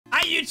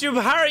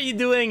YouTube, how are you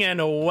doing? And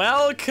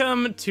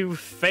welcome to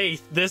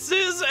Faith. This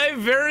is a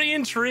very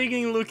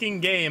intriguing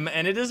looking game,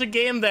 and it is a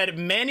game that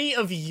many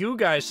of you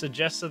guys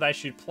suggested I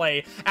should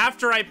play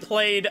after I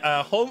played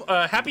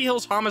Happy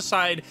Hills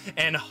Homicide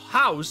and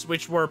House,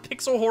 which were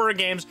pixel horror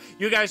games.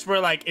 You guys were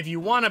like, if you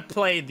want to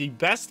play the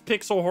best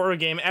pixel horror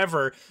game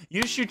ever,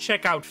 you should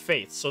check out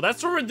Faith. So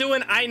that's what we're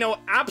doing. I know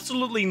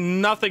absolutely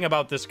nothing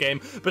about this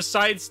game,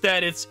 besides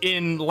that it's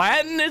in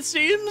Latin, it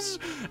seems,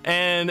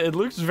 and it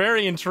looks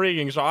very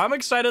intriguing. So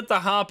I'm excited to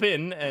hop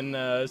in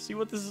and see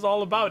what this is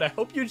all about. I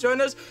hope you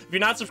join us. If you're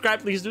not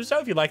subscribed, please do so.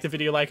 If you like the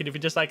video, like it. If you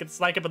dislike it,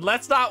 dislike it. But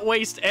let's not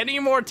waste any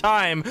more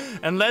time,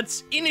 and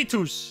let's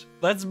initus.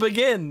 Let's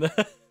begin.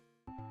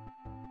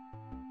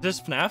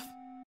 This FNAF?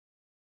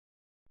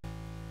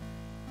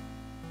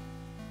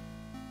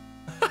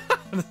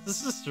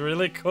 This is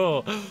really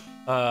cool.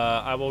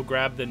 I will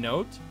grab the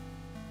note.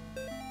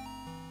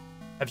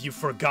 Have you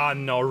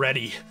forgotten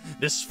already?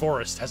 This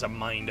forest has a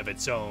mind of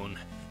its own.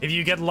 If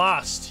you get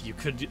lost, you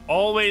could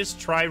always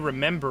try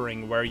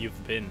remembering where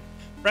you've been.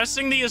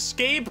 Pressing the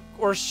escape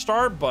or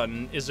start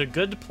button is a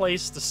good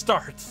place to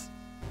start.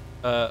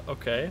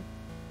 Okay.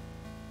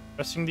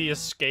 Pressing the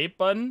escape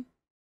button.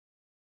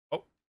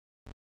 Oh.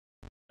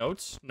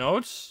 Notes?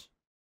 Notes?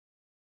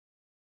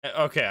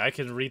 Okay, I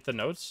can read the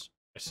notes.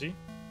 I see.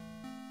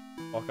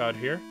 Walk out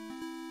here.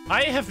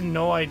 I have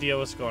no idea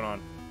what's going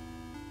on.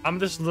 I'm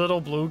this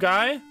little blue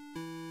guy.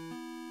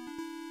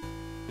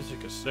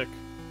 Music is sick.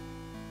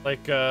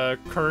 Like,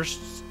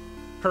 cursed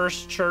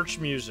church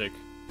music.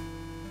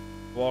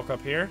 Walk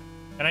up here.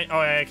 And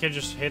I can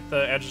just hit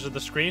the edges of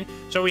the screen.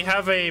 So we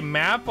have a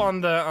map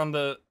on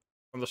the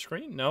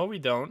screen? No, we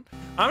don't.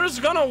 I'm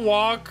just gonna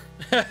walk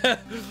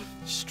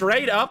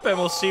straight up and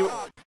we'll see.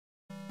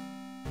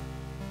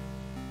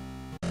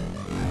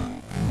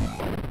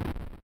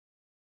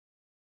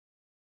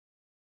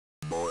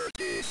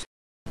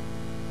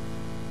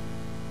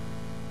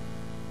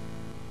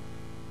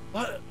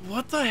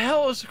 What the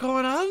hell is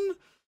going on?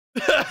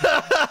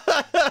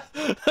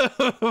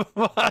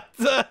 What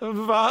the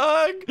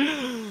fuck?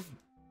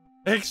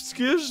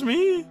 Excuse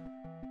me?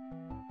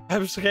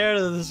 I'm scared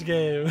of this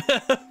game.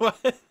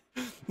 What?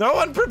 No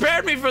one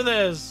prepared me for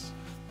this.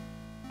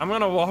 I'm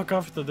gonna walk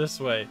off to this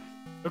way.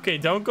 Okay,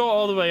 don't go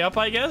all the way up,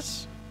 I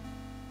guess.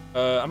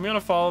 I'm gonna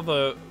follow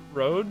the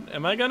road.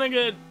 Am I gonna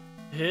get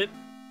hit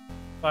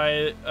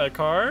by a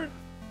car?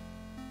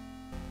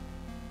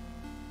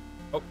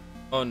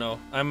 Oh no,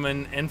 I'm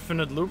in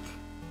infinite loop.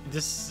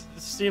 This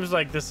seems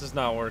like this is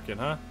not working,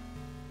 huh?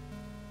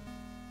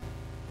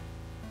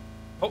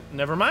 Oh,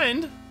 never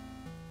mind.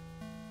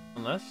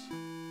 Unless.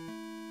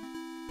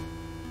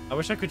 I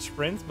wish I could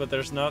sprint, but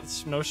there's no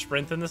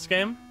sprint in this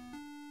game.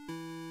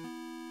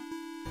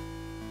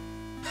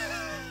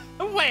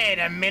 Wait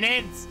a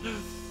minute!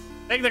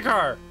 Take the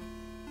car.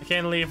 I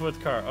can't leave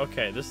with car.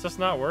 Okay, this does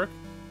not work.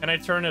 Can I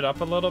turn it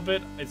up a little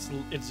bit? It's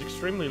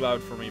extremely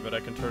loud for me, but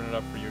I can turn it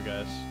up for you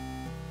guys.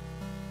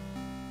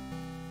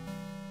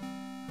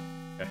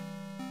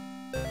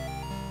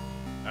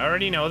 I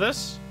already know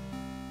this.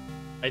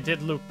 I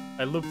did loop.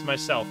 I looped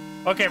myself.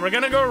 Okay, we're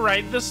gonna go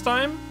right this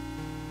time.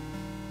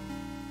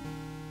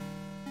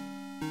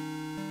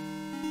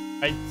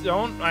 I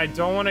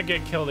don't want to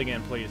get killed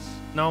again, please.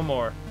 No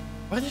more.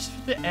 What is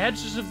with the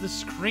edges of the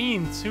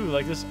screen too?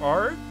 Like this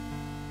art?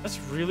 That's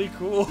really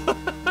cool.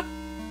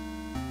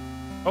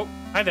 Oh,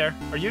 hi there.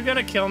 Are you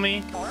gonna kill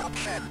me? No!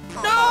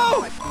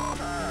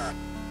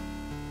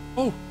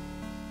 Oh.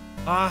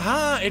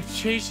 Aha, it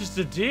chases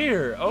the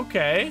deer.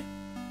 Okay.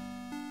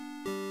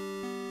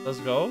 Let's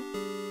go.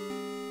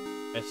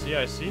 I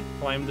see.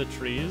 Climb the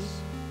trees.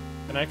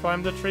 Can I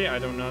climb the tree? I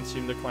do not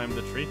seem to climb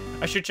the tree.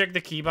 I should check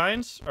the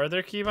keybinds. Are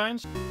there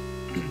keybinds?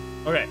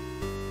 Okay.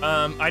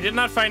 I did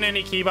not find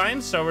any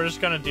keybinds, so we're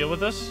just gonna deal with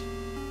this.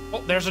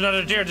 Oh, there's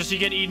another deer. Does he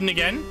get eaten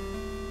again?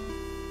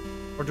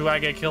 Or do I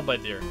get killed by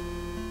deer?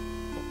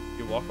 Oh,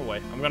 you walk away.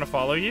 I'm gonna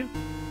follow you.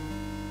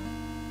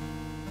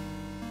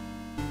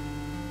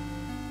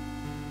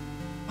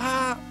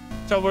 Ah!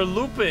 So we're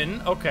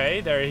looping.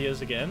 Okay, there he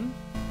is again.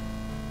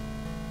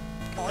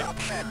 No, no,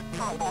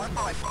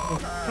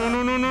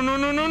 no, no, no,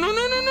 no, no, no, no, no,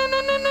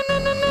 no, no, no,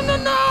 no, no, no,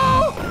 no!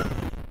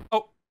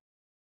 Oh.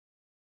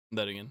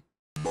 That again.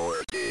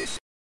 Mortis.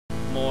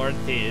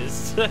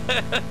 Mortis.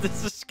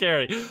 This is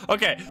scary.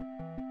 Okay.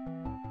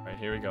 Alright,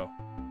 here we go.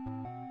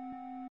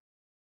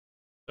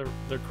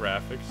 The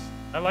graphics.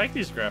 I like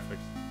these graphics.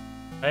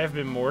 I have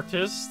been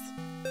mortised.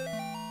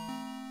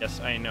 Yes,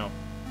 I know.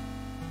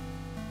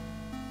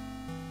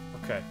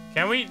 Okay.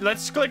 Can we...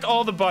 Let's click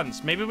all the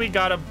buttons. Maybe we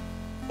gotta...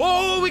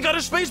 Oh, we got a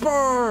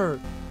spacebar!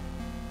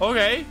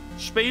 Okay.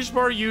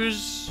 Spacebar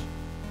uses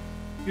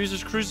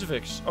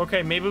crucifix.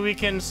 Okay, maybe we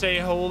can say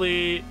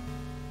holy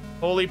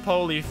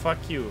poly, fuck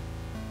you.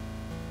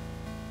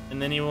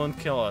 And then he won't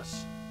kill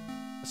us.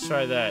 Let's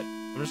try that.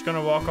 I'm just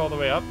gonna walk all the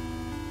way up.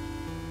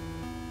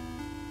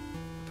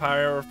 The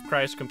power of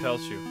Christ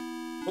compels you.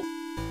 Oh.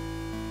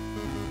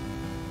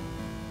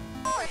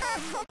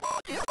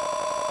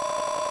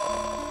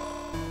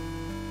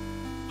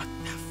 What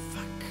the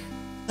fuck?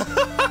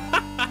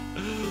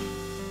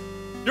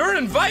 You're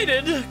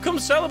invited. Come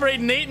celebrate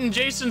Nate and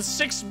Jason's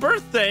 6th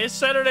birthday,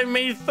 Saturday,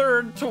 May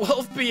 3rd,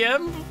 12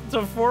 p.m.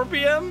 to 4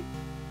 p.m.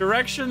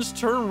 Directions: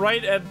 turn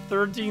right at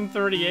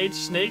 1338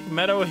 Snake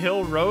Meadow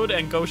Hill Road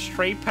and go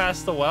straight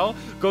past the well.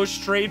 Go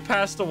straight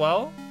past the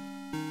well.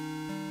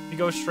 You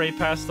go straight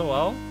past the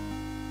well.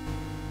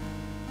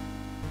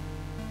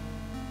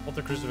 Hold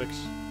the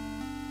crucifix.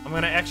 I'm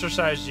gonna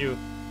exorcise you.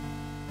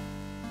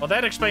 Well,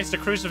 that explains the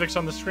crucifix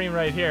on the screen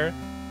right here.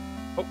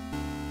 Oh.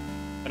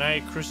 Can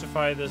I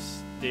crucify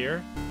this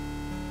deer?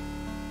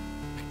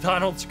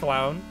 McDonald's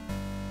clown.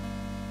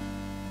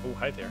 Oh,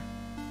 hi there.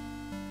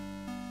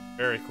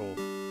 Very cool.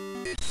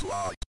 It's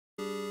like...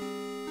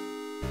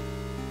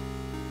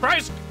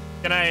 Christ!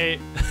 Can I...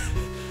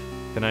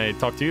 Can I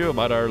talk to you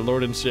about our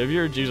Lord and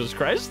Savior, Jesus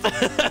Christ?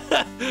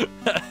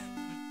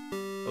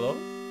 Hello?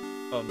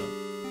 Oh, no.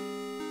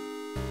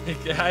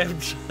 Can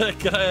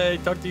I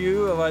talk to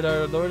you about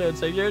our Lord and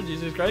Savior,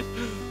 Jesus Christ?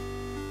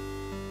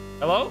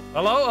 Hello?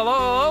 Hello? Hello?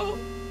 Hello?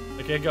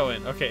 Okay, go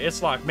in. Okay,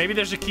 it's locked. Maybe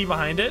there's a key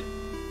behind it.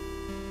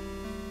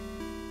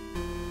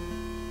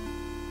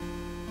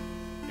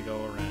 I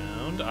go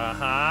around.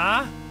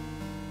 Uh-huh.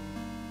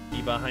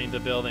 Key behind the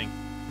building.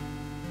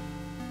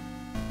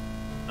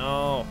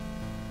 No.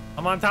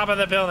 I'm on top of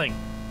the building.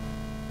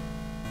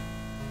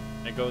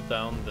 I go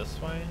down this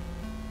way.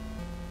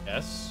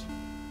 Yes.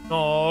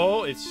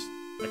 No, it's...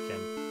 I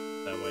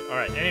can't that way. All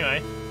right,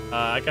 anyway.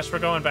 I guess we're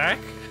going back.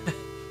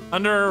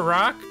 Under a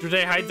rock? Do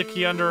they hide the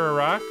key under a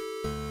rock?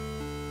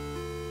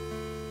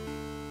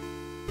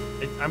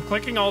 I'm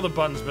clicking all the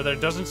buttons, but there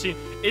doesn't seem...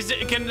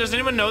 Does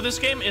anyone know this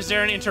game? Is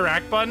there an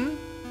interact button?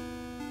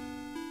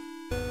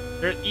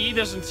 E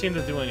doesn't seem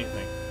to do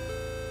anything.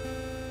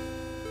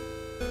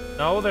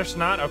 No, there's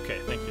not? Okay,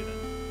 thank you then.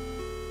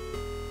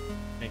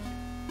 Thank you.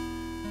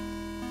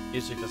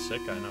 Music is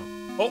sick, I know.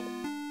 Oh,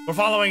 we're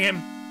following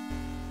him.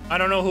 I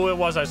don't know who it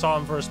was. I saw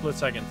him for a split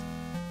second.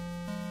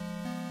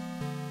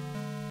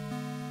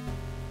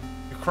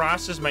 The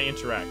cross is my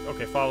interact.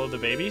 Okay, follow the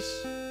babies.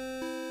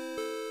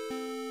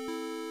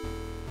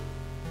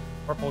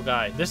 Purple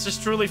guy. This is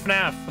truly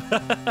FNAF.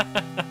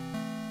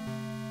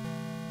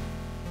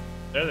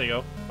 There they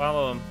go.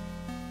 Follow him.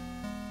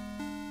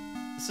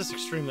 This is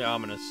extremely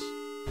ominous.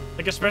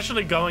 Like,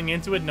 especially going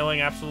into it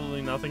knowing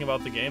absolutely nothing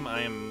about the game.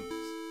 I am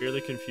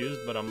severely confused,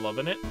 but I'm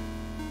loving it.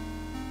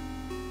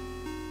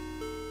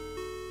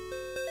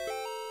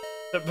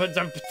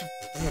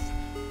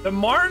 The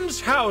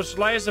Martin's house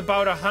lies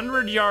about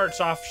 100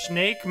 yards off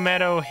Snake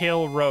Meadow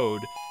Hill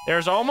Road.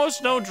 There's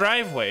almost no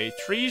driveway,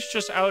 trees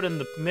just out in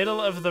the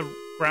middle of the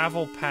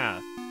gravel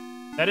path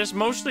that is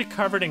mostly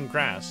covered in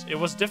grass. It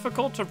was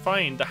difficult to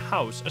find the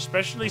house,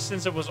 especially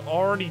since it was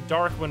already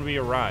dark when we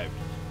arrived.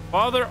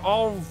 Father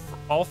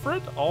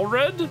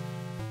Allred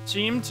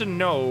seemed to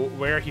know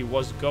where he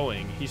was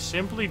going. He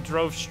simply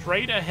drove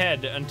straight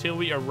ahead until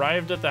we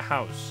arrived at the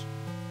house.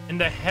 In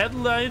the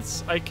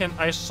headlights,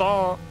 I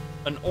saw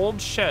an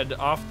old shed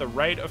off the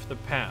right of the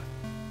path.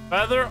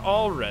 Father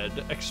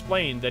Allred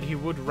explained that he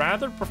would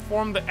rather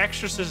perform the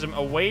exorcism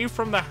away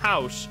from the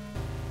house,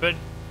 but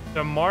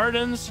the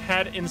Martins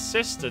had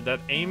insisted that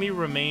Amy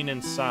remain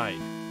inside.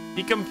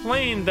 He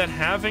complained that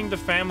having the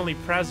family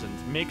present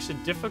makes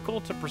it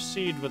difficult to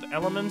proceed with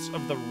elements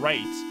of the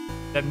rites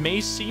that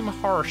may seem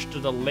harsh to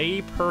the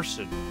lay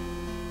person.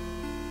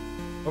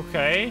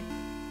 Okay.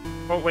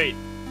 Oh, wait.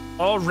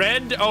 All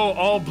red? Oh,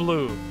 all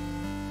blue.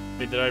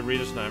 Wait, did I read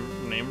his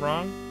name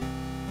wrong?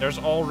 There's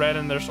all red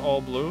and there's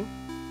all blue.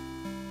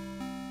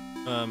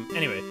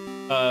 Anyway.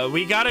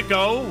 We gotta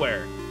go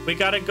where? We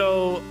gotta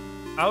go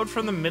out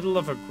from the middle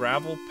of a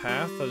gravel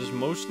path that is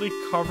mostly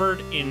covered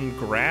in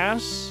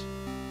grass.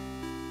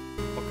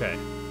 Okay.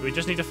 We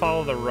just need to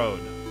follow the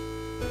road.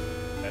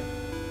 Okay.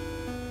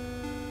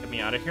 Get me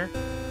out of here.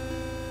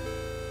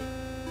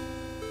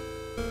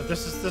 But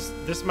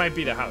this might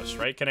be the house,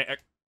 right? Can I...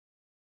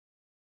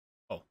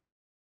 Oh.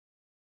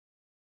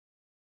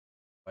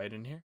 White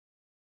in here?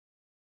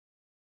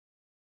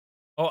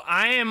 Oh,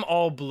 I am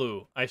all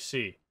blue. I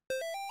see.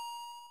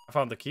 I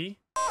found the key.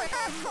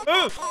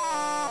 Oh!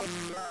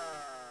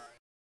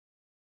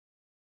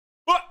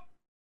 What?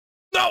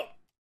 No!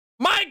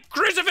 My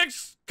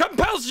crucifix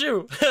compels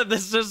you!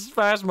 This is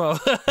Phasmo.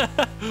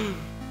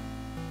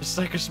 It's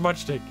like a smudge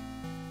stick.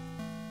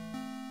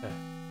 Okay.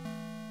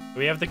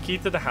 We have the key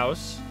to the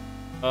house.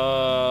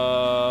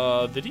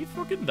 Did he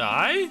fucking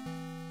die?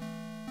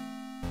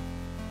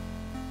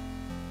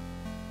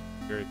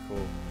 Very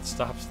cool. It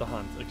stops the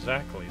hunt.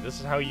 Exactly. This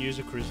is how you use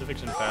a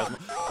crucifix in Phasmo.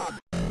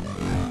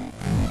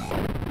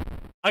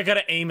 I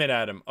gotta aim it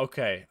at him.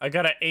 Okay. I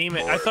gotta aim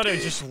it. I thought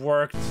it just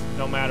worked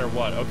no matter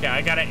what. Okay,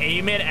 I gotta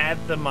aim it at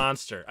the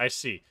monster. I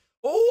see.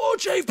 Oh,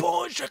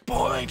 checkpoints,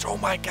 checkpoints. Oh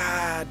my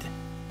god.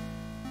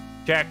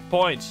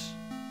 Checkpoints.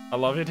 I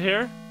love it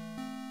here.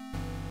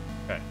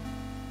 Okay.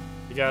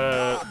 You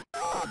gotta...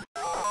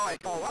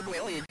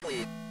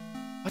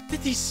 What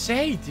did he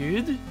say,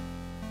 dude?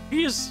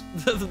 He is...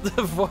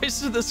 The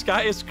voice of this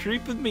guy is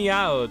creeping me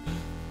out.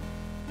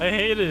 I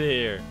hate it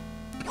here.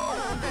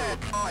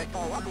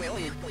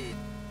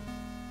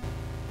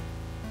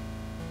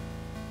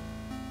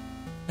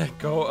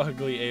 Go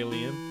ugly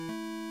alien.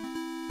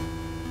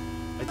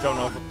 I don't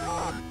know if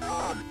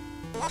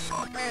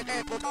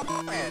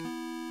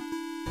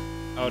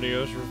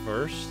audio's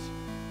reversed.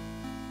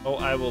 Oh,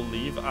 I will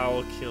leave. I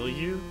will kill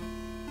you.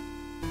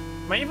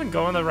 Am I even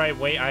going the right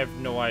way? I have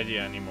no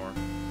idea anymore.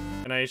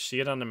 Can I see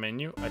it on the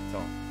menu? I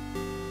don't.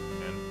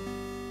 Man.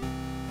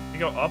 We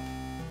go up.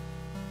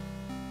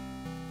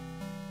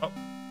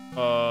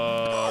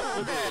 Oh.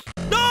 Oops.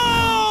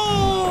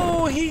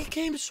 No! He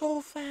came so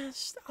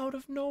fast out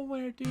of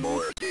nowhere, dude.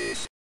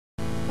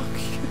 Fuck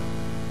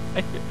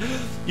you.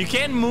 You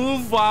can't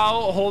move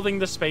while holding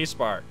the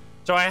spacebar.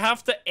 So I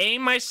have to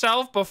aim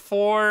myself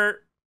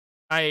before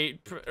I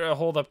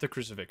hold up the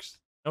crucifix.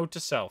 Note to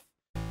self.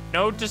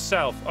 Note to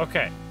self.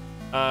 Okay.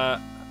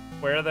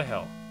 Where the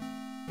hell?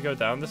 We go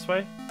down this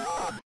way?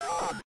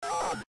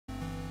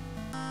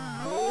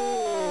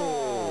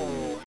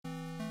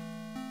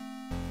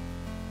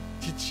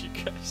 Did you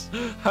guys?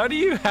 How do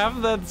you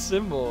have that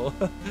symbol?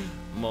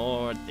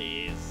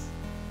 Mortis.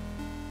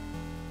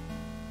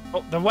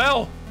 Oh, the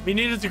well! We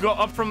needed to go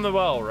up from the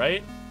well,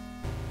 right?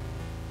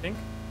 I think.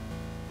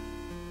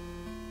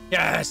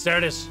 Yes, there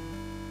it is.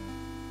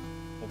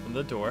 Open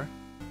the door.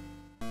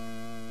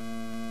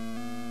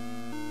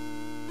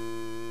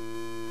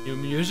 New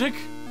music?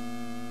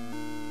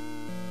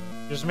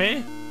 Excuse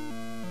me?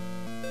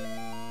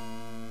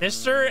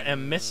 Mr.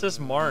 and Mrs.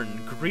 Martin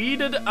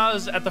greeted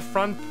us at the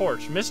front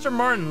porch. Mr.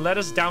 Martin led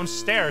us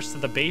downstairs to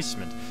the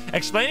basement,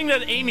 explaining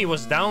that Amy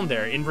was down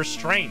there in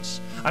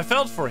restraints. I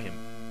felt for him.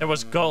 There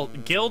was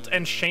guilt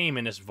and shame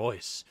in his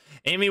voice.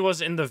 Amy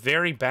was in the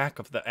very back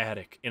of the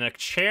attic, in a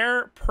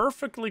chair,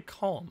 perfectly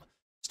calm,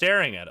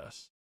 staring at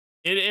us.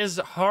 It is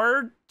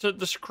hard to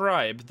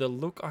describe the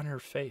look on her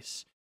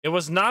face. It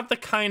was not the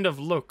kind of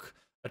look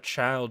a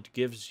child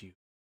gives you.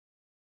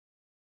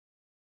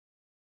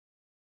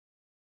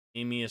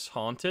 Amy is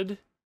haunted?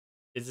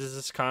 Is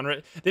this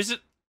Conrad? This is...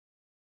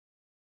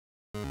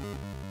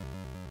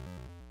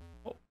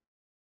 Oh.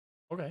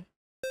 Okay.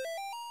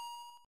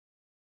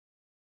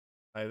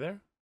 Hi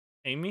there.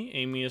 Amy?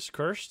 Amy is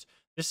cursed.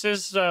 This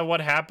is what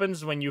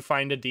happens when you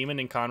find a demon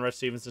in Conrad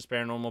Stevens'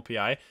 Paranormal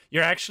PI.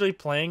 You're actually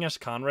playing as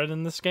Conrad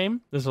in this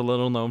game. There's a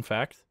little known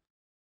fact.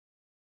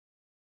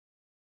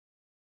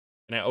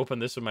 Can I open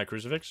this with my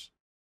crucifix?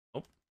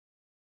 Nope.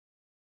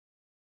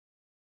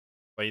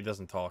 But he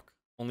doesn't talk.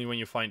 Only when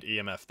you find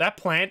EMF. That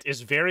plant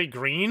is very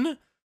green.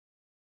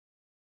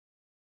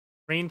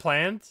 Green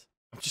plant.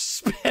 I'm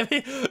just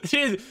spamming.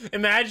 Dude,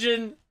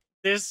 imagine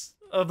this.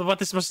 What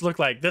this must look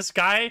like. This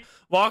guy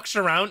walks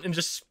around and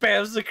just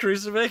spams the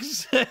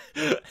crucifix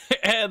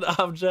and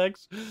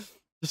objects.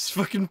 This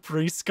fucking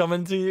priest come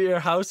into your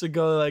house and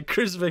go like,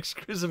 crucifix,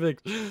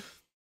 crucifix. The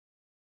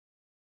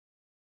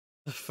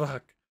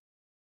fuck.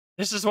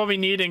 This is what we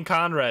need in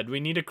Conrad. We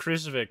need a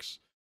crucifix.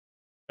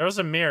 There was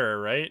a mirror,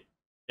 right?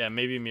 Yeah,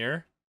 maybe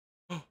mirror.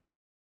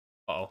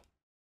 Uh-oh.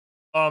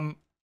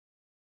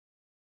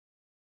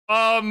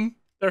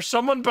 There's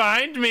someone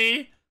behind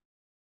me.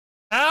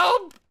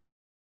 Help!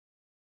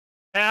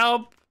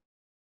 Help!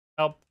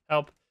 Help,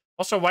 help.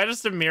 Also, why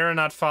does the mirror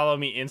not follow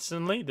me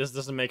instantly? This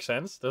doesn't make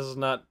sense. This is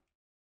not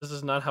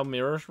how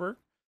mirrors work.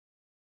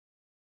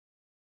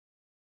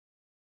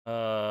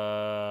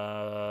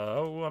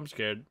 Oh, I'm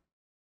scared.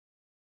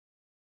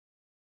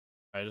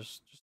 I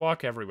just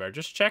walk everywhere.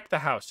 Just check the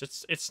house.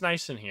 It's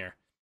nice in here.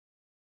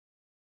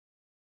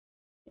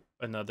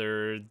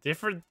 Another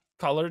different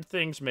colored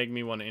things make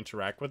me want to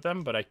interact with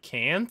them, but I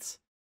can't.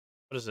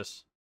 What is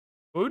this?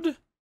 Food?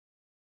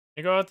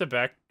 I go out the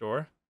back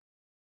door.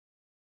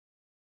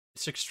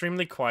 It's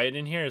extremely quiet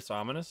in here. It's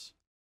ominous.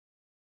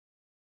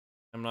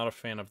 I'm not a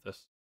fan of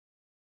this.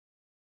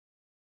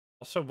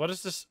 Also, what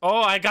is this?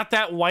 Oh, I got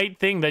that white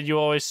thing that you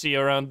always see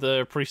around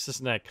the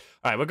priestess neck.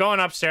 All right, we're going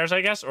upstairs,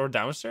 I guess, or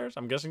downstairs.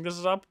 I'm guessing this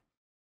is up.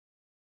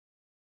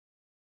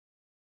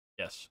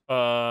 Yes.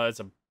 It's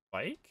a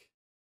bike.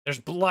 There's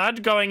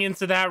blood going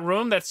into that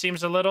room. That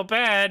seems a little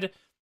bad.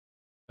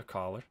 The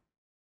collar.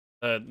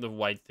 The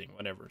white thing,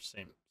 whatever.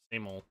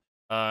 Same old.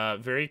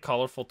 Very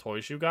colorful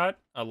toys you got.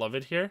 I love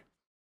it here.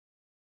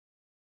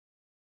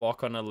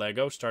 Walk on a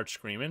Lego, start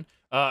screaming.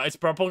 It's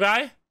purple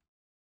guy.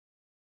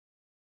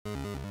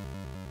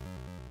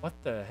 What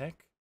the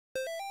heck?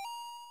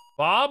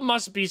 Bob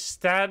must be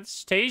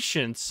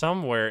stationed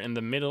somewhere in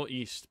the Middle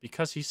East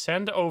because he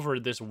sent over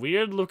this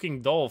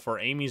weird-looking doll for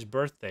Amy's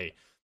birthday.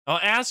 I'll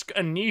ask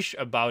Anish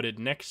about it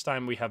next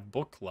time we have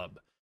book club.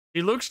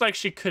 She looks like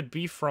she could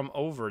be from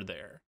over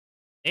there.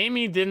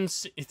 Amy didn't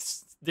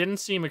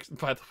seem...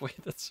 By the way,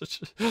 that's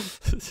such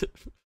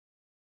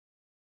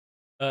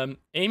a...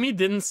 Amy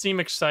didn't seem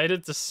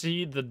excited to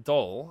see the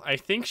doll. I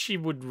think she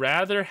would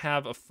rather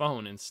have a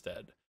phone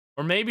instead.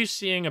 Or maybe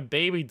seeing a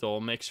baby doll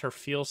makes her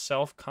feel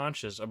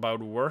self-conscious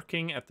about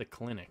working at the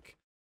clinic.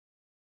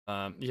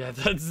 Yeah,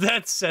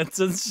 that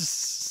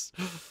sentence.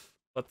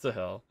 What the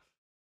hell?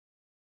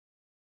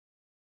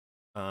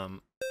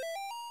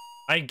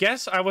 I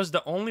guess I was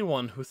the only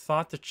one who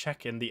thought to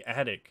check in the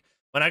attic.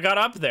 When I got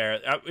up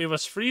there, it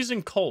was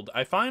freezing cold.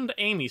 I found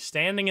Amy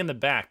standing in the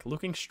back,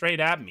 looking straight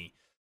at me.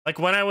 Like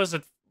when I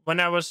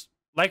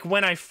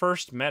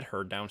first met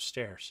her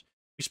downstairs.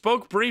 We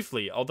spoke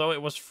briefly, although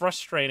it was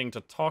frustrating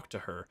to talk to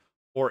her,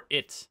 or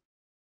it.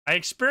 I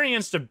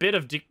experienced a bit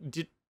of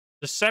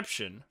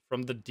deception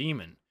from the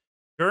demon.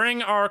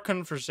 During our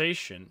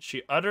conversation,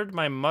 she uttered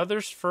my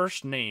mother's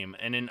first name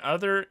and in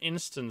other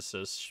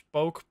instances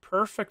spoke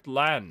perfect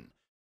Latin.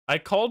 I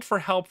called for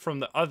help from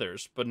the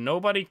others, but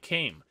nobody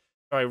came,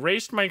 so I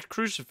raised my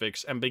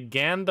crucifix and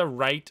began the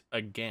rite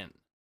again.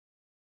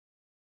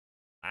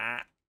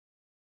 Ah.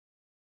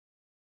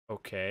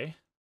 Okay.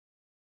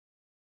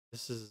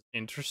 This is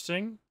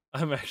interesting.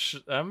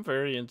 I'm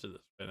very into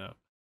this right now.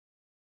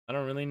 I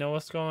don't really know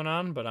what's going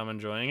on, but I'm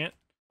enjoying it.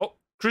 Oh,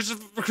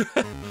 crucifix.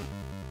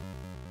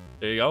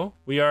 There you go.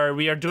 We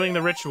are doing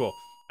the ritual.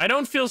 I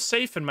don't feel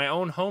safe in my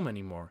own home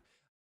anymore.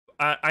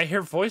 I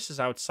hear voices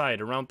outside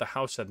around the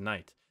house at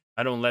night.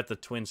 I don't let the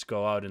twins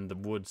go out in the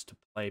woods to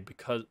play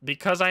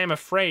because I am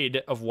afraid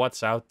of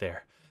what's out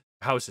there.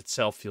 The house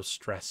itself feels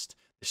stressed,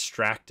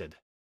 distracted,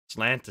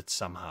 slanted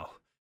somehow.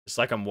 It's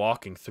like I'm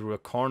walking through a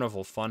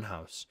carnival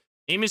funhouse.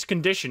 Amy's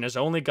condition has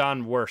only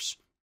gotten worse.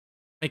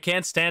 I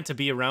can't stand to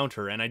be around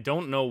her, and I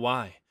don't know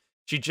why.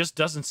 She just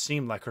doesn't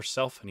seem like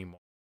herself anymore.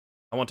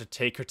 I want to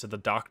take her to the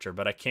doctor,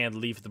 but I can't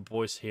leave the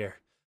boys here.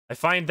 I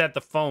find that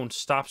the phone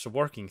stops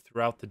working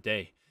throughout the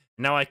day.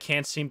 And now I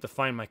can't seem to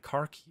find my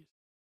car keys.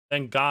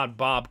 Thank God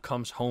Bob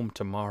comes home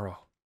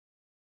tomorrow.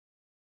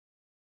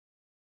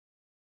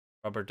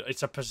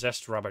 It's a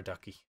possessed rubber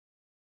ducky.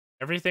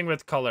 Everything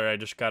with color, I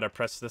just gotta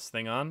press this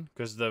thing on,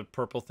 because the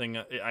purple thing,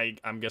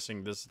 I'm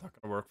guessing this is not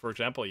gonna work, for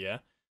example, yeah.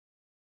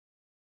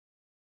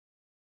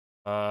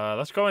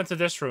 Let's go into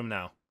this room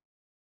now.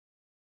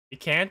 We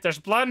can't? There's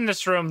blood in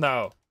this room,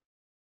 though.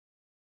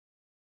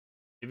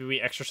 Maybe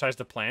we exercise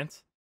the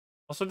plant.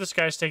 Also, this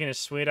guy's taking his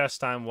sweet-ass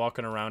time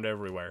walking around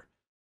everywhere.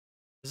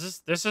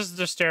 This is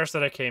the stairs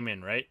that I came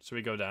in, right? So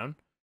we go down.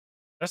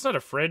 That's not a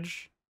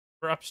fridge.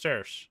 We're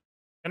upstairs.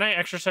 Can I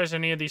exercise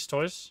any of these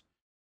toys?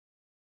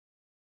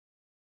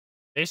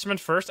 Basement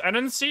first? I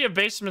didn't see a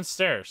basement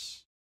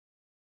stairs.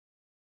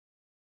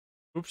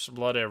 Oops,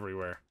 blood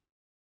everywhere.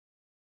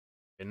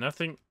 Okay,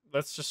 nothing.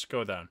 Let's just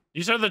go down.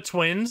 These are the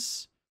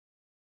twins?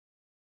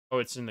 Oh,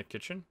 it's in the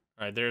kitchen?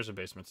 Alright, there's a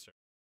basement stair.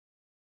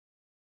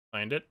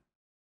 Find it.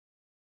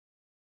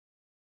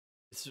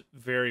 It's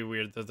very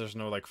weird that there's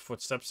no, like,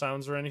 footstep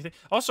sounds or anything.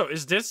 Also,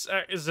 is this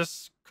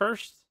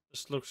cursed?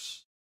 This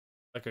looks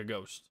like a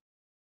ghost.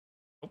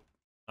 Oh,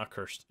 not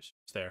cursed.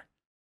 It's there.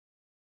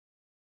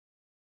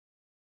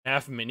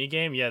 FNAF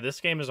minigame? Yeah,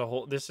 this game is a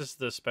whole... This is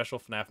the special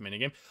FNAF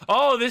minigame.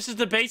 Oh, this is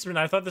the basement.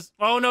 I thought this...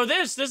 Oh, no,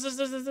 this.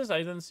 I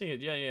didn't see it.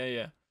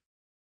 Yeah.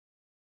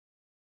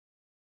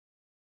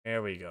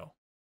 There we go.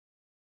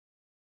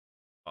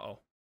 Uh-oh.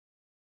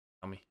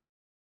 Dummy.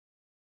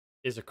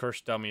 Is a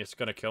cursed dummy. It's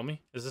gonna kill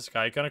me. Is this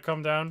guy gonna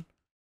come down?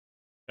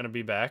 Gonna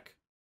be back?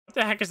 What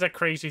the heck is that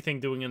crazy thing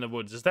doing in the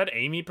woods? Is that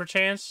Amy,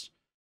 perchance?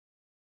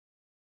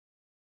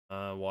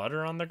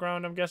 Water on the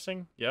ground, I'm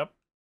guessing? Yep.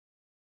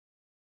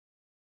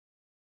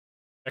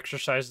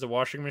 Exercise the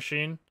washing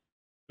machine.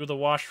 Do the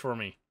wash for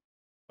me.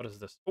 What is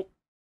this? Oh.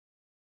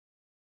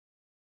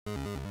 What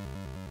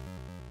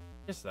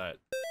is that?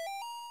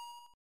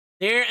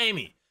 Dear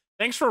Amy,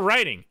 thanks for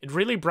writing. It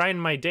really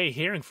brightened my day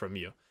hearing from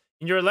you.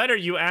 In your letter,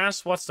 you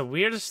asked what's the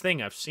weirdest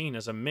thing I've seen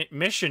as a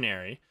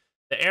missionary.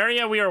 The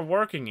area we are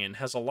working in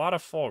has a lot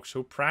of folks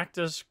who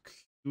practice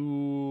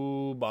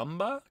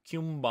Kumbamba?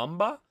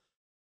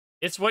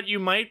 It's what you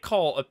might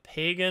call a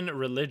pagan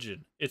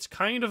religion. It's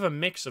kind of a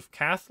mix of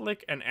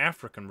Catholic and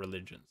African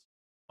religions.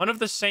 One of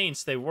the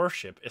saints they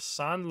worship is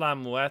San La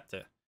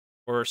Muerte,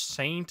 or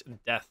Saint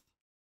Death.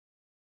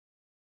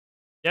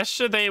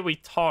 Yesterday we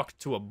talked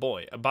to a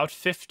boy, about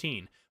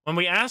 15. When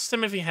we asked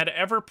him if he had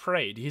ever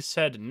prayed, he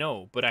said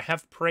no, but I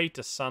have prayed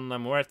to San La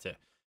Muerte.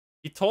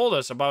 He told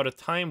us about a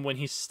time when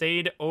he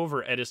stayed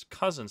over at his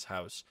cousin's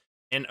house,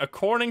 and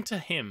according to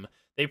him,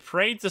 they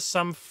prayed to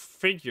some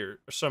figures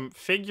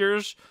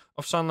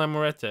of San La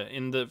Muerte.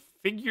 And the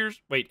figures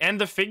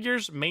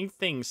made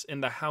things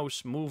in the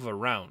house move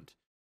around.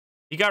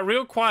 He got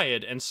real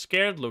quiet and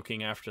scared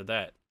looking after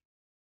that.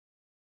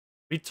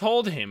 We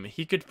told him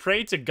he could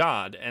pray to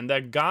God and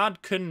that God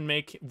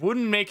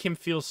wouldn't make him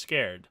feel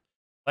scared.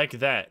 Like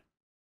that.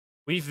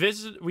 We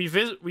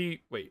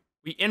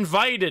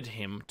invited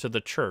him to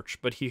the church,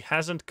 but he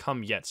hasn't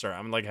come yet. Sorry,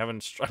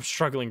 I'm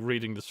struggling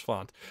reading this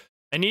font.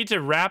 I need to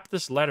wrap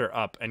this letter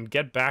up and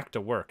get back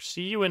to work.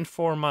 See you in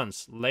 4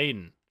 months,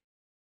 Layden.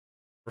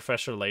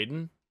 Professor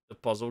Layden, the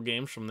puzzle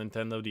games from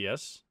Nintendo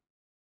DS.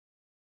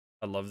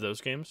 I love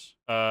those games.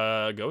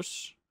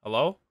 Ghosts?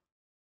 Hello?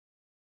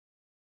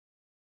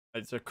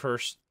 It's a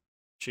cursed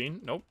machine.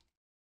 Nope.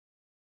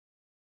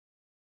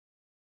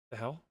 The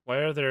hell? Why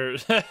are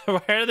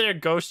there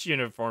ghost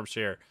uniforms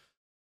here?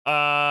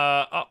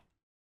 Oh.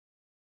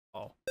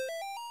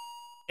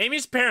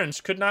 Amy's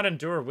parents could not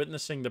endure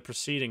witnessing the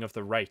proceeding of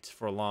the rite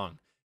for long.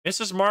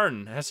 Mrs.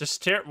 Martin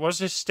was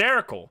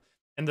hysterical,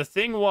 and the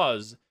thing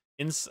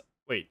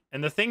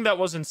that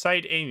was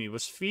inside Amy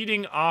was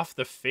feeding off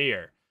the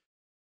fear.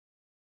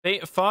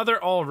 Father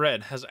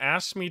Allred has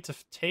asked me to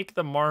take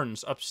the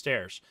Martins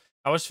upstairs.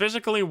 I was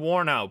physically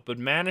worn out, but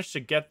managed to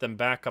get them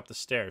back up the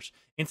stairs,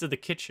 into the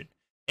kitchen.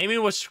 Amy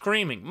was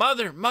screaming,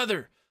 "Mother,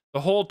 mother!"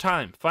 the whole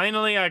time.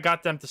 Finally, I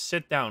got them to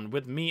sit down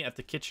with me at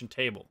the kitchen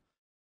table.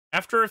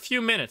 After a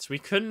few minutes, we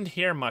couldn't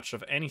hear much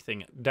of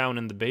anything down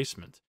in the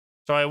basement.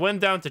 So I went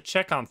down to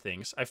check on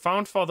things. I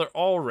found Father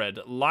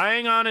Allred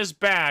lying on his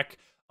back,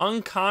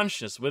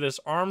 unconscious, with his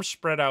arms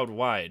spread out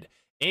wide.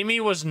 Amy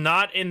was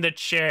not in the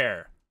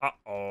chair.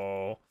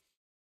 Uh-oh.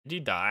 Did he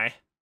die?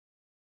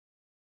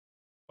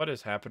 What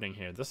is happening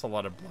here? There's a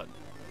lot of blood.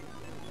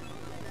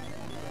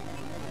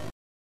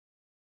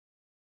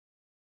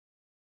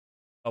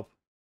 Oh.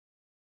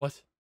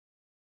 What?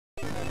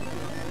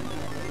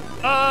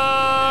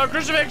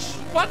 Crucifix!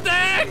 What the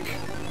heck?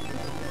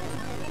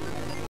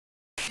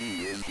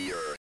 She is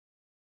here.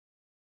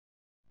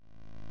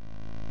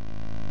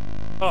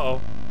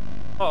 Uh-oh.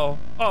 Uh-oh.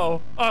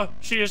 Uh-oh. Oh,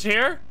 she is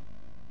here?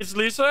 It's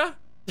Lisa?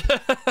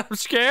 I'm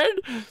scared.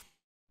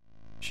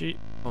 She...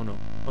 Oh no.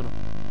 Oh no.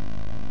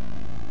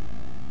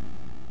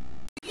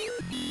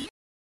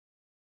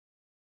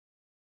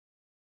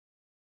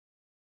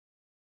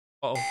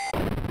 Uh-oh.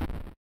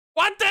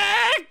 What the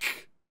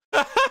heck?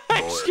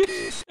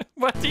 Excuse me.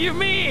 What do you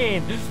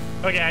mean?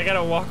 Okay, I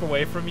gotta walk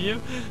away from you.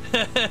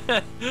 What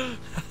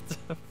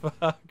the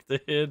fuck,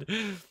 dude?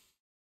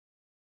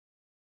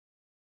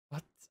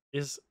 What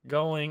is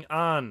going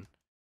on?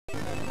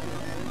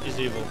 She's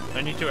evil.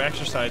 I need to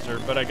exercise her,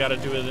 but I gotta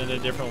do it in a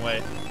different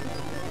way.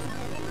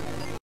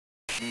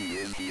 She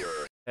is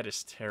here. That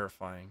is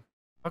terrifying.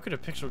 How could a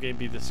pixel game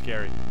be this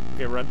scary?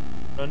 Okay, run.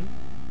 Run.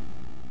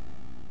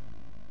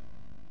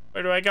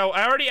 Where do I go?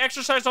 I already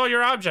exercised all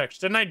your objects.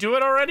 Didn't I do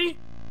it already?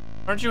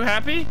 Aren't you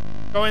happy?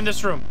 Go in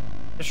this room.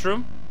 This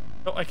room?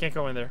 No, I can't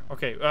go in there.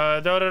 Okay,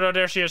 no,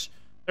 there she is.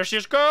 There she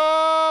is.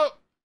 Go!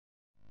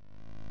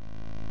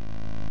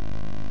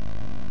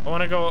 I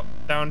want to go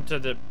down to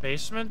the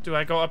basement. Do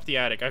I go up the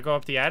attic? I go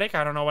up the attic?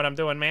 I don't know what I'm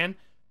doing, man.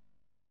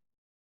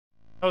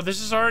 Oh, this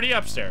is already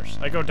upstairs.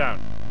 I go down.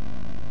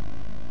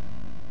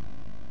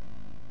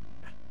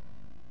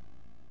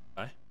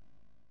 Bye.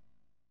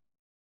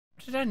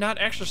 Did I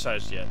not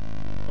exercise yet?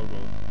 Oh, go.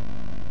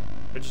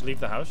 Did I just leave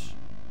the house?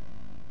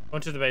 Go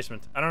into the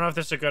basement. I don't know if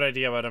this is a good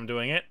idea, but I'm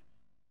doing it.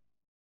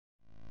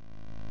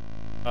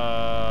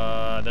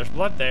 There's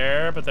blood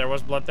there, but there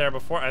was blood there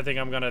before. I think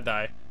I'm gonna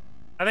die.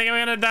 I think I'm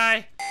gonna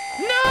die.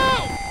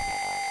 No!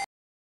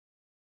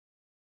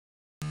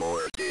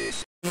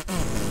 Mortis.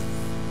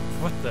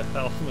 What the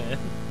hell, man?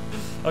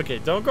 Okay,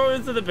 don't go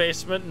into the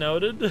basement.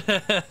 Noted.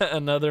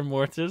 Another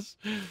Mortis.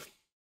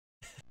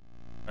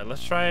 Alright,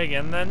 let's try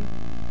again then.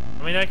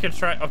 I mean, I could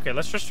try. Okay,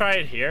 let's just try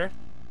it here.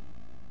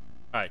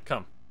 Alright,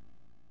 come.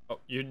 Oh,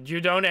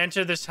 you don't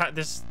enter this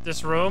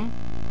room?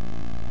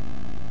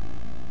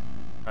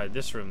 Alright,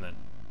 this room then.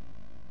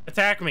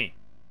 Attack me.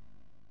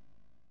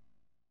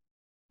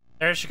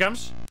 There she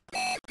comes.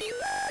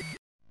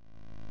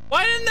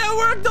 Why didn't that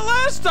work the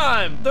last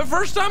time? The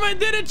first time I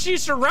did it, she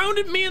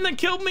surrounded me and then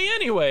killed me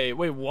anyway.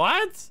 Wait,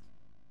 what?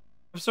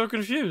 I'm so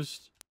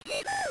confused.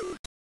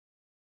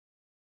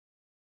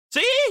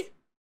 See?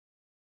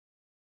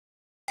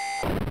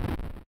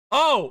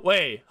 Oh,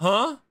 wait,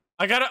 huh?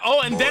 I gotta,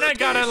 oh, and then I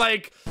gotta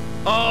like,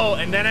 oh,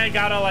 and then I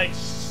gotta like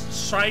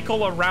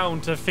cycle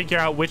around to figure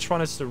out which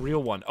one is the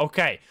real one.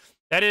 Okay,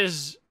 that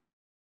is,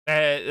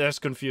 that's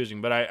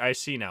confusing, but I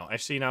see now. I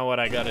see now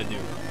what I gotta do.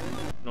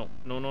 No,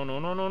 no, no, no,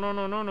 no, no, no,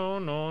 no, no, no,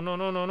 no, no,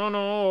 no, no, no,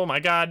 no, oh my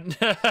god.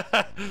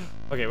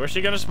 Okay, where's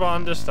she gonna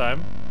spawn this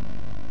time?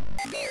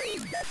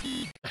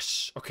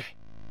 Yes, okay.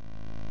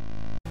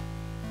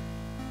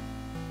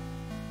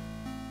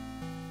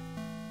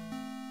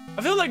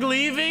 I feel like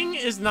leaving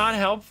is not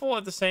helpful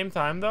at the same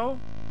time, though.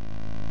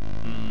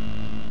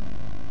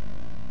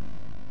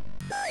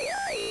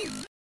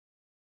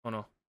 Oh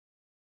no.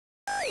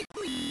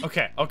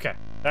 Okay, okay.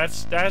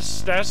 That's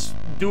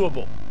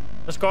doable.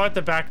 Let's go out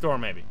the back door,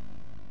 maybe.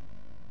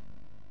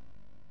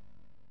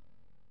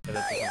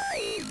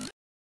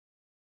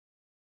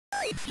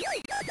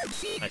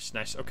 Nice,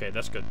 nice. Okay,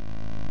 that's good.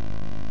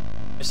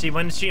 See,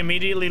 when she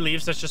immediately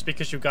leaves, that's just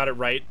because you got it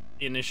right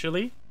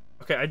initially.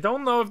 Okay, I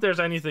don't know if there's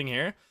anything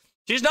here.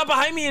 She's not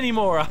behind me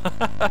anymore.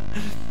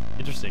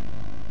 Interesting.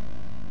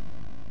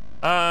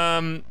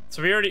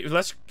 So we already,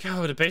 let's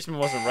go. The basement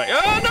wasn't right.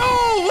 Oh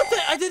no! What the?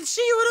 I didn't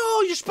see you at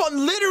all. You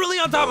spawned literally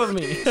on top of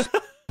me.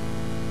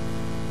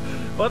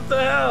 What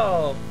the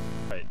hell?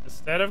 Right,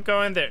 instead of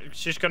going there,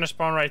 she's gonna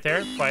spawn right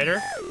there. Fight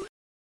her.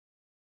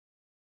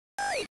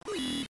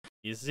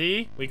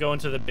 Easy. We go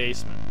into the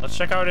basement. Let's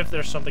check out if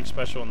there's something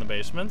special in the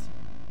basement.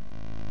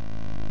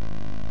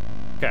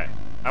 Okay.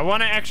 I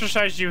want to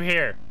exercise you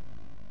here.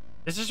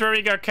 This is where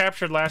we got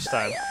captured last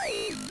time.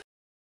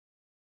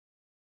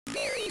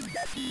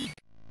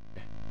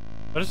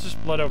 What is this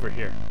blood over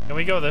here? Can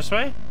we go this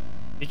way?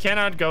 We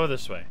cannot go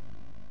this way.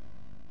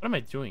 What am I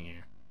doing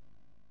here?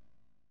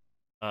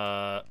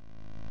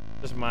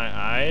 This is my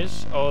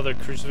eyes. Oh, the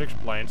crucifix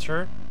blinds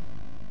her.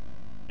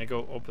 Can I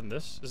go open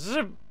this? Is this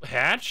a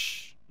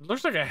hatch? It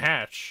looks like a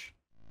hatch.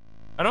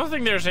 I don't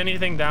think there's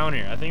anything down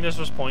here. I think this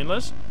was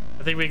pointless.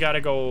 I think we gotta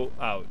go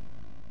out.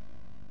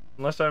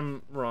 Unless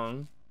I'm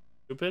wrong.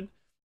 Stupid.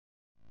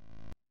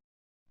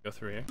 Go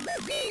through here.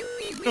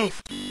 Oh.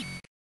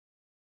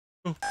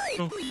 Oh.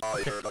 Oh.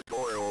 I heard a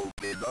door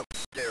open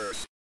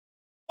upstairs.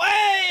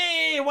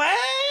 Wait, what?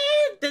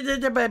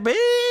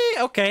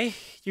 Okay,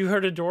 you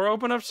heard a door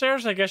open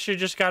upstairs? I guess you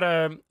just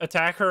gotta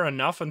attack her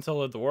enough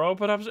until the door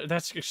opens up.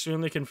 That's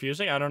extremely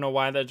confusing. I don't know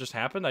why that just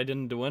happened. I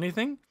didn't do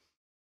anything.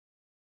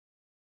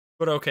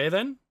 But okay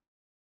then.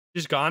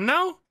 She's gone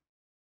now?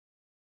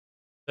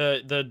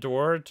 The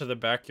door to the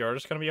backyard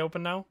is gonna be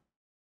open now?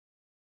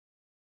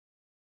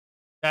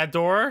 That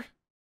door?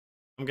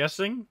 I'm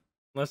guessing.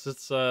 Unless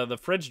it's the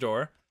fridge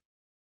door.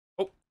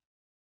 Oh.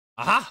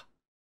 Aha!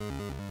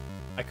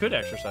 I could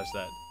exercise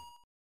that.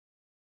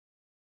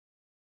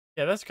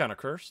 Yeah, that's kind of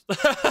cursed.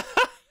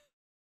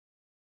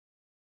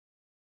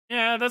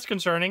 Yeah, that's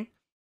concerning.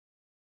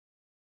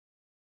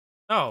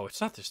 No,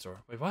 it's not this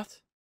door. Wait, what?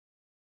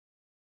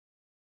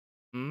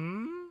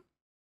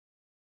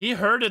 He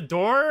heard a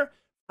door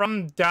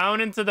from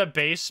down into the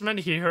basement.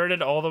 He heard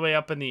it all the way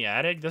up in the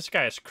attic. This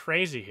guy is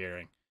crazy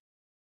hearing.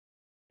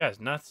 This guy's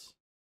nuts.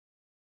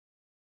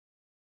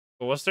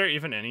 But was there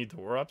even any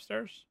door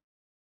upstairs?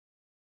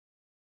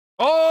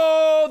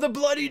 Oh, the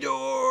bloody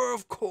door,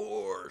 of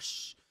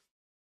course.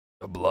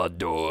 The blood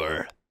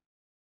door.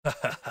 Oh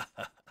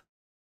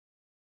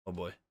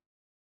boy.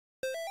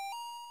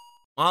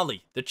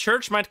 Molly, the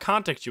church might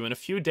contact you in a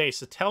few days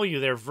to tell you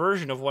their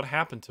version of what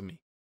happened to me.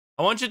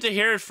 I want you to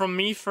hear it from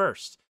me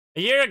first.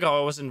 A year ago,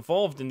 I was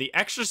involved in the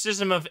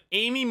exorcism of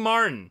Amy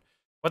Martin.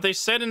 What they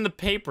said in the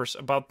papers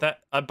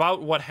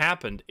about what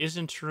happened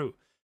isn't true.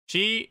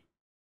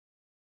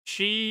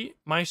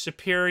 My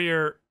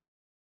superior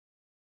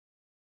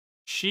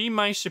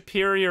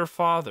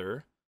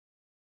father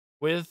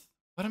with,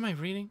 what am I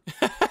reading?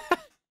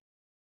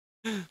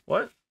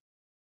 What?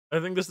 I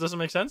think this doesn't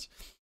make sense.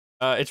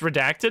 It's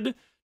redacted.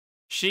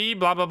 She,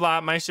 blah, blah, blah,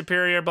 my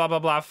superior, blah, blah,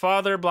 blah,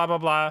 father, blah, blah,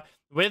 blah,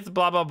 with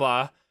blah, blah,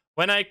 blah.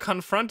 When I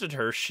confronted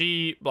her,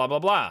 she, blah, blah,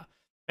 blah,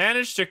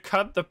 managed to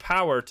cut the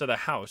power to the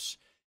house.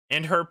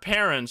 And her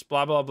parents,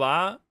 blah, blah,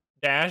 blah,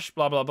 dash,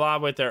 blah, blah, blah,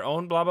 with their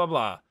own blah, blah,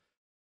 blah.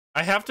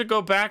 I have to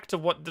go back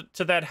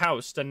to that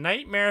house. The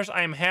nightmares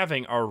I am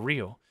having are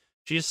real.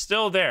 She is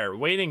still there,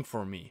 waiting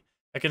for me.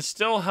 I can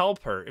still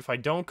help her if I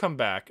don't come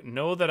back.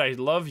 Know that I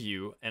love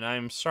you, and I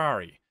am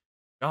sorry.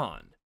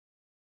 Gone.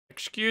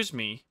 Excuse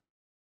me.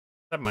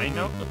 Is that my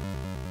note?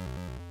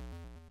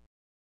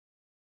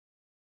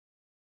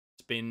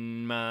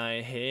 Spin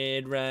my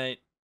head right.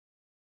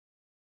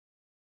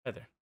 Hi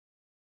there.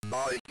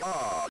 My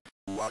God,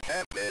 what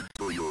happened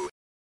to you?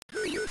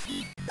 Do you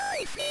think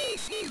my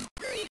face is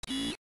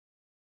pretty?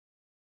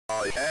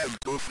 I have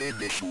to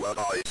finish what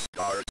I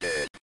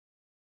started.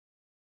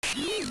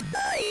 She's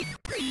my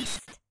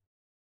priest.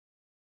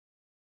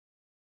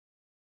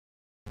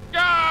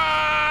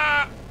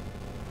 Ah!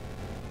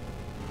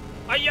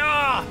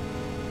 Aya!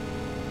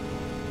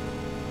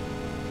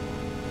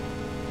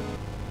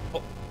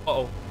 Oh,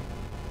 uh-oh.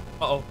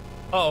 Uh-oh.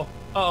 Uh-oh.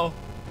 Uh-oh.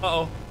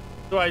 Uh-oh.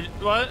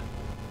 What?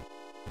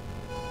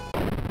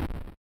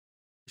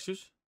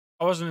 Excuse?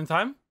 I wasn't in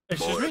time?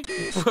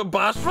 Excuse me?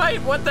 Boss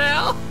fight? What the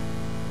hell?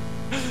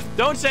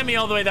 Don't send me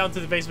all the way down to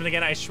the basement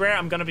again. I swear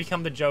I'm gonna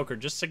become the Joker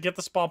just to get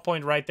the spawn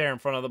point right there in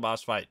front of the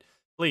boss fight.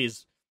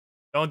 Please.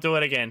 Don't do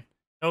it again.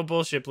 No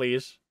bullshit,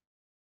 please.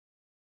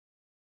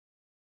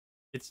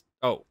 It's...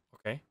 Oh,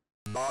 okay.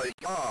 My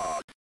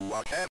God,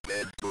 what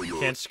happened to you?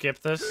 Can't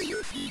skip this. Do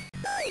you think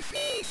my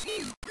face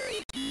is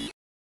pretty?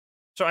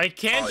 So I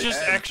can't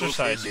just have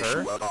exercise to finish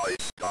her. what I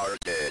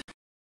started.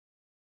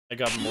 I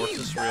got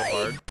Mortis real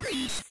hard.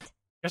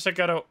 Guess I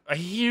gotta...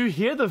 You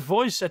hear the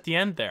voice at the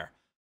end there.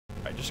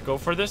 Alright, just go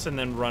for this and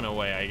then run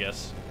away, I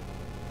guess.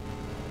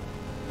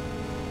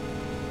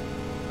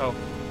 Oh.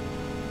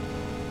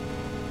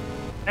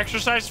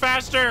 Exercise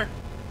faster!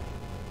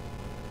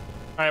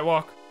 Alright,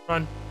 walk.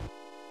 Run.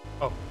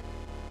 Oh.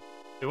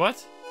 Wait,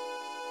 what?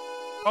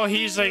 Oh,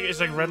 he's like... It's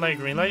like red light,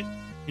 green light?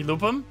 You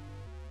loop him?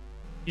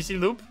 Easy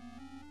loop?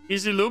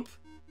 Easy loop?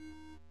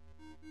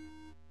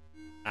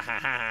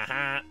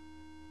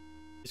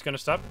 He's gonna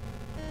stop.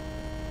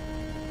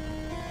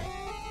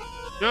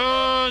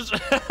 Yes!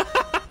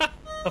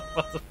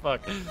 What the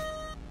fuck?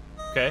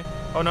 Okay.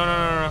 Oh,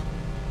 no.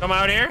 Come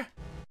out here.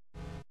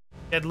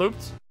 Get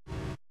looped.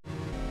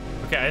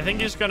 Okay, I think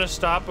he's gonna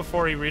stop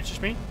before he reaches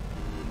me.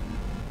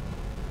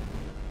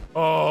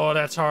 Oh,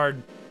 that's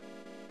hard.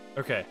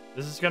 Okay,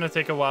 this is gonna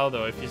take a while,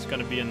 though, if he's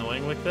gonna be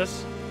annoying like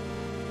this.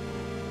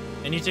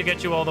 I need to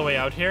get you all the way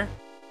out here.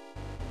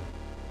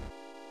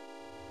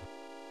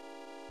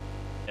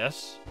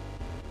 Yes.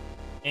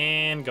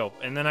 And go.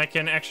 And then I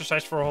can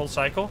exercise for a whole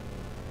cycle.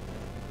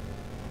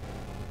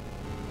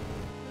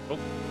 Oh,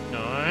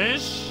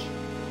 nice.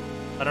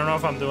 I don't know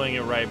if I'm doing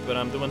it right, but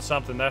I'm doing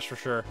something, that's for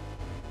sure.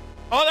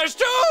 Oh, there's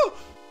two!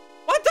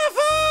 What the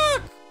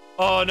fuck?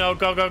 Oh, no.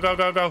 Go.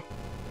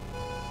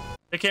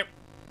 They can't...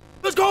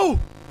 Let's go!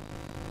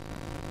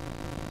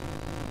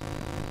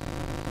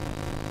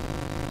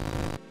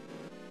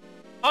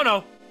 Oh,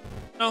 no.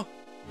 No.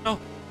 No.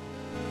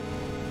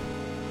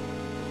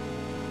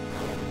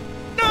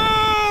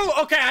 No!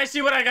 Okay, I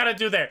see what I gotta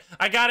do there.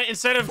 I gotta,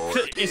 instead of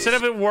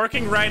it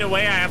working right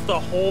away, I have to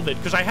hold it.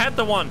 Because I had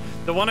the one.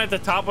 The one at the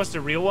top was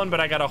the real one, but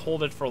I gotta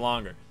hold it for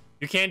longer.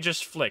 You can't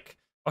just flick.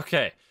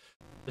 Okay.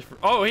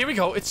 Oh, here we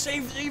go. It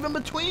saved even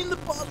between the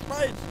boss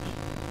fights.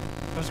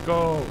 Let's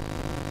go.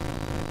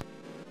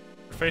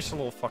 Your face is a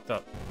little fucked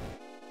up.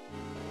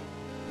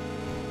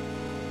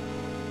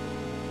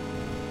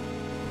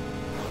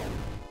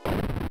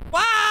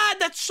 What?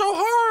 That's so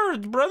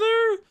hard,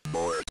 brother.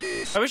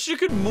 I wish you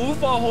could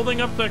move while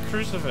holding up the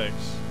crucifix.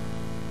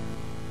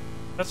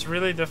 That's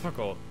really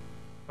difficult.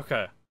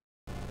 Okay.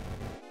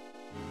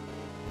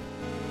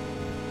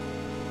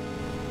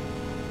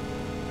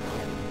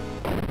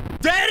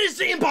 That is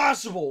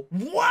impossible!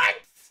 What?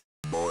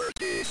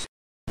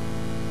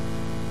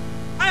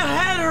 I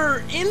had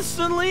her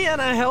instantly and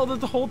I held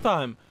it the whole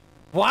time.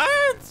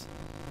 What?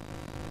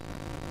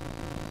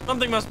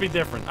 Something must be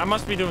different. I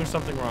must be doing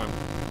something wrong.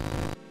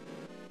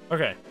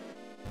 Okay.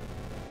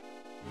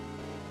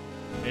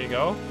 There you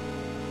go.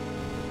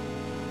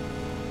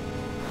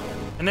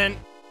 And then...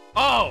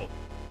 Oh!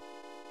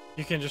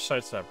 You can just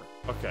sidestep her.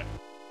 Okay.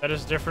 That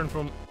is different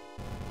from...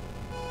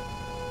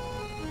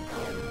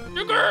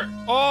 Sugar!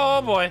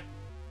 Oh boy.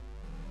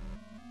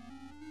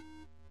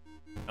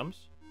 Comes.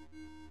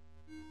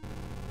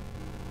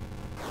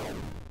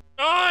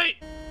 Oi!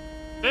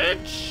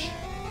 Bitch!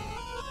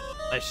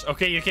 Nice.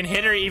 Okay, you can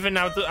hit her even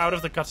out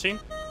of the cutscene.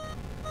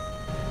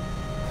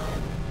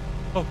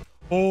 Oh.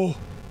 Oh.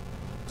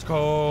 Let's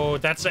go.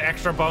 That's the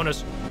extra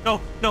bonus. No,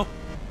 no.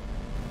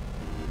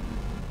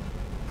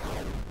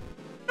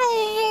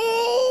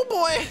 Oh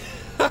boy.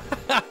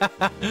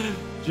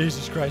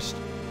 Jesus Christ.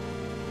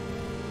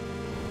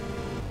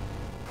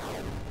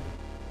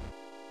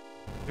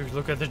 Dude,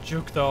 look at the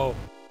juke though.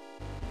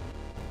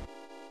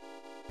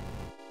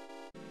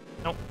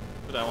 Nope.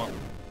 Do that one.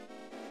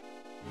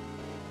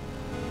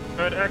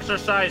 Good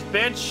exercise,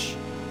 bitch.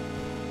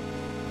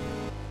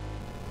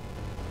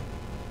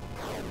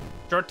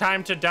 Your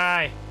time to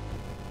die.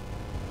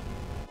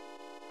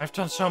 I've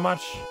done so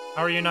much.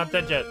 How are you not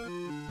dead yet?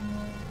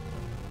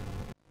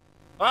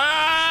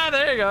 Ah,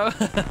 there you go.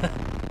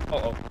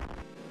 Uh-oh.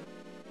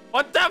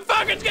 What the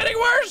fuck? It's getting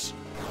worse.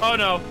 Oh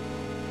no.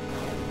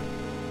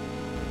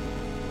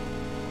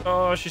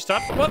 Oh, she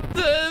stopped. What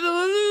the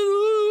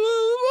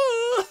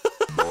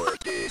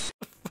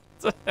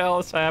hell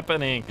is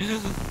happening?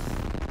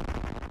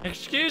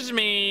 Excuse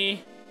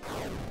me.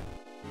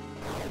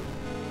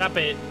 Stop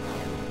it.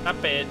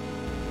 Stop it.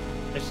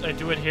 I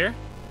do it here.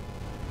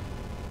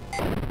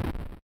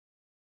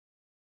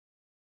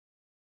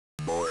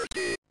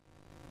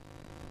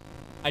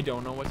 I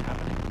don't know what's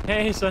happening.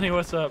 Hey, Sonny,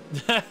 what's up?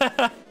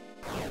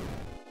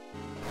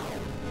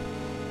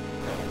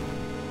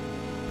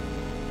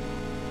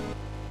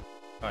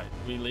 Alright,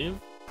 we leave?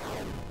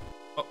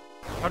 Oh,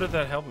 how did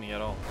that help me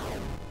at all?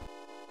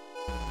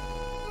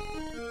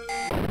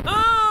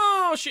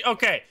 Oh,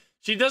 okay.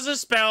 She does a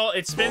spell,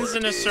 it spins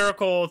in a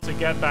circle to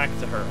get back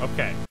to her.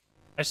 Okay.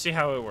 I see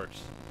how it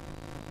works.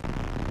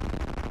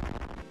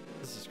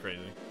 This is crazy.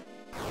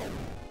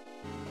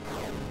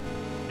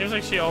 Seems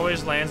like she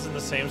always lands in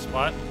the same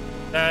spot.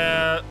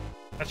 That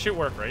should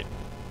work, right?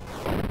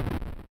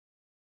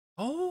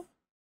 Oh?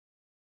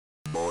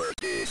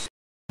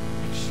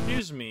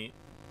 Excuse me.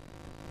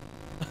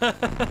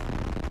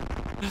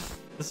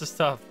 This is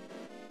tough.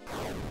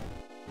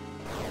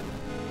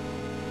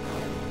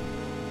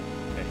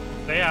 Okay,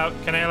 stay out.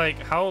 Can I, like,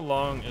 how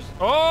long is...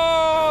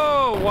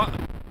 Oh! What?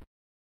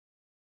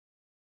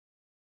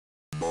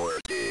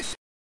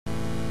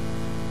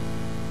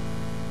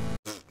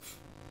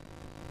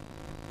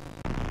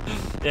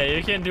 Yeah,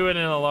 you can do it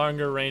in a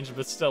longer range,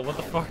 but still, what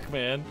the fuck,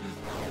 man?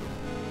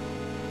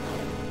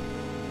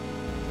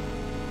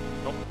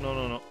 Nope, no,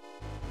 no, no.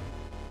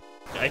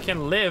 I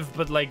can live,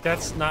 but, like,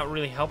 that's not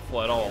really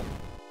helpful at all.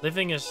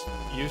 Living is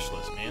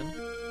useless, man.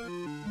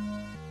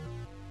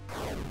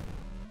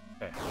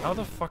 Okay, how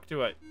the fuck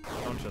do I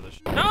counter this?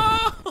 No!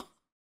 I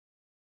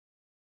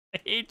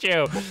hate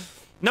you.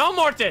 No,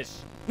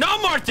 Mortis! No,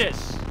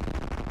 Mortis!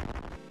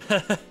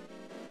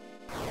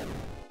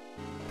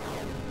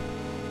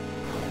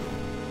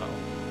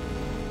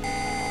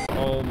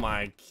 Oh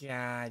my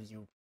god,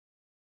 you...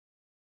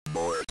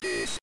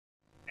 Mortis.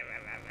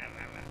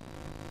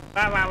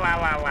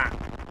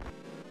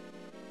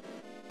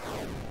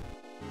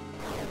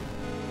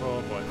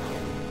 Oh boy.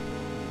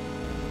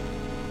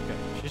 Okay,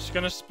 she's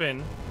gonna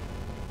spin.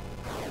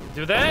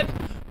 Do that?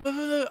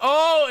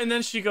 Oh, and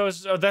then she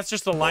goes... Oh, that's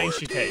just the line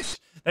she takes.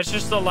 That's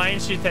just the line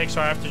she takes,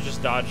 so I have to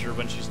just dodge her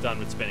when she's done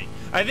with spinning.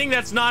 I think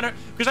that's not her...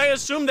 Because I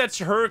assume that's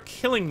her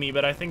killing me,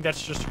 but I think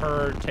that's just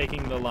her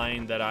taking the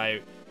line that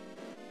I...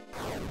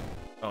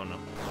 Oh, no.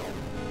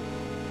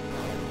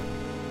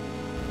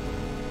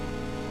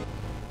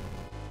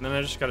 And then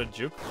I just got a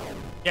juke.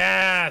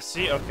 Yeah,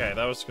 see? Okay,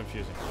 that was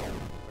confusing.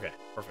 Okay,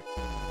 perfect.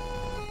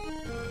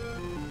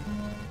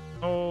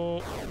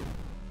 Oh.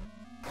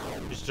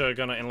 She's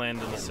gonna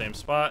land in the same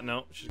spot.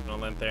 No, she's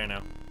gonna land there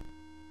now.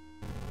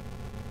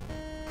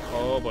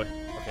 Oh boy.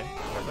 Okay,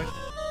 perfect.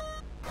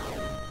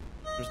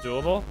 It was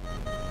doable.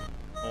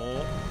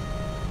 Oh.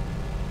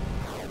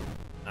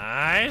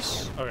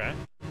 Nice. Okay.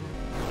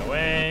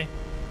 Away.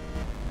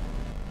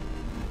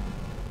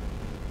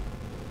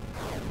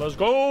 Let's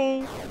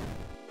go.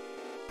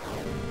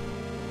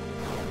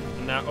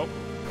 And now, oh,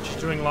 she's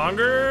doing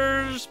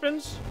longer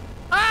spins.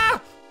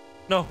 Ah!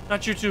 No,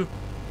 not you two.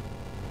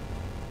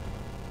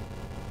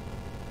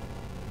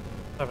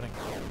 What's happening?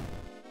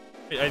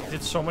 I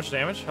did so much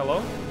damage.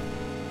 Hello?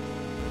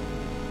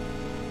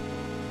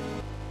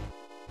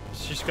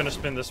 She's gonna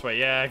spin this way.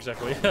 Yeah,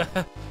 exactly.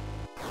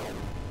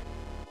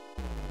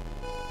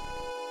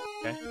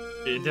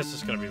 Okay. This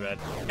is gonna be bad.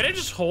 Can I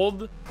just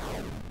hold?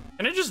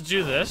 Can I just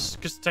do this?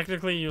 Because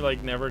technically you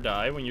like never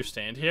die when you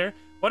stand here.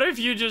 What if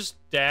you just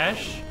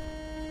dash?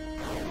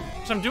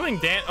 Because I'm doing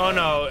oh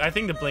no, I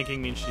think the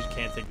blinking means she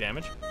can't take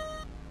damage.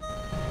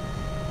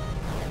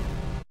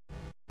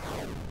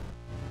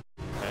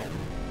 Okay.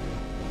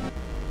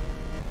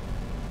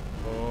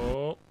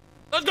 Oh.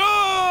 Let's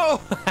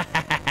go!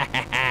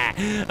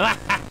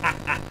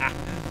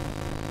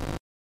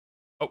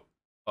 Oh.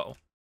 Uh-oh.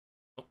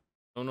 Oh.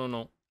 No, no,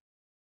 no.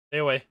 Stay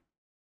away.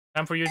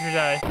 Time for you to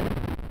die.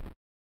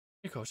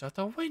 It goes out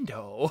the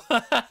window.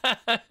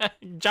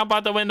 Jump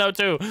out the window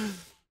too.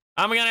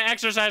 I'm gonna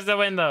exercise the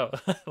window.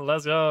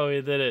 Let's go.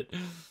 We did it.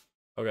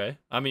 Okay.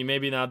 I mean,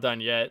 maybe not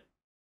done yet.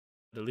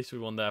 But at least we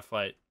won that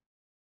fight.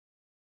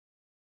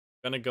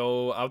 Gonna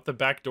go out the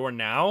back door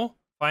now.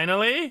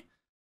 Finally.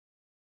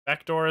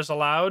 Back door is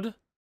allowed. Did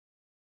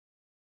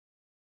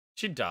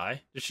she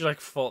die? Did she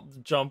like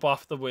jump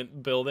off the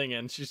building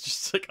and she's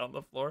just like on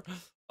the floor?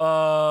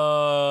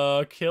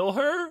 Kill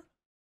her?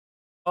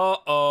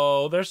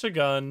 Uh-oh, there's a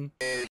gun.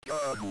 A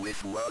gun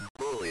with 1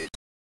 bullet.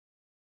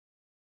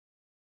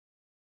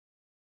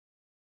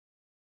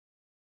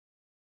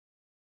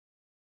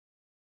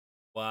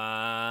 What?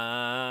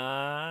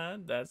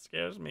 That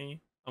scares me.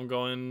 I'm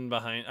going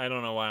behind. I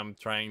don't know why I'm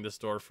trying this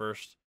door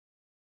first.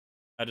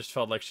 I just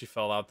felt like she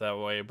fell out that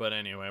way. But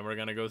anyway, we're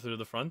gonna go through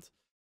the front.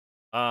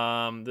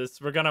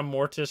 We're gonna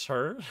mortis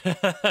her.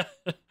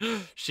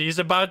 She's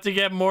about to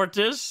get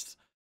mortised.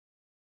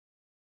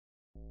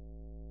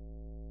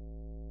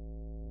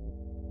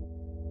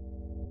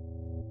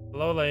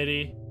 Hello,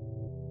 lady.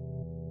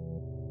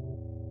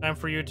 Time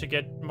for you to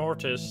get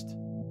mortised.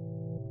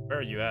 Where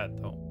are you at,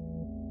 though?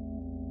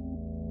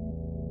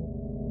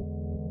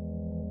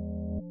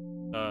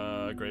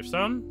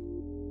 Gravestone?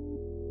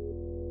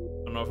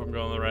 I don't know if I'm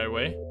going the right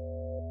way.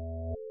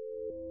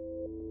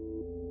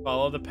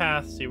 Follow the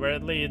path, see where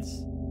it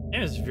leads. The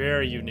game is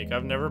very unique.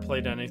 I've never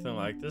played anything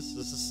like this.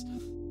 This is,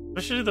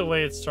 especially the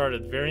way it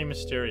started, very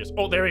mysterious.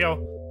 Oh, there we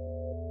go.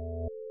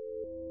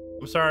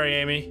 I'm sorry,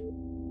 Amy,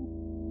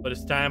 but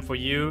it's time for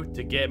you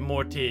to get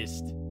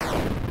mortised.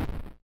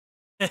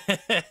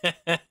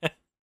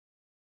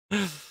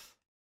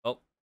 Oh,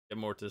 get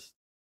mortised.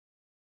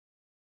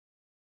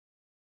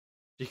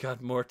 She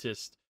got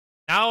mortised.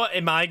 Now,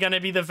 am I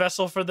gonna be the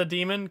vessel for the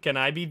demon? Can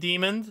I be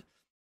demoned?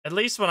 At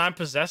least when I'm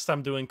possessed,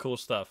 I'm doing cool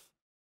stuff.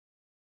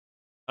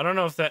 I don't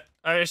know if that...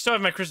 I still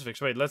have my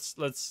crucifix. Wait, let's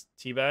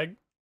teabag.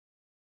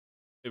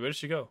 Wait, where did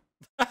she go?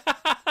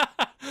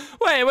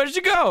 Wait, where did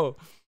she go?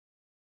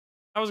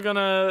 I was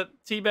gonna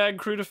teabag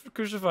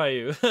crucify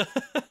you.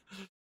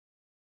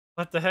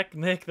 What the heck,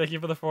 Nick? Thank you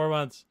for the 4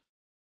 months.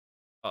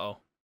 Uh-oh.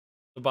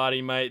 The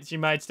body she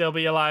might still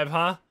be alive,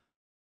 huh?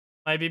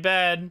 Might be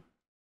bad.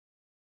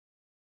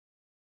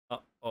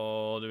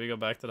 Uh-oh, do we go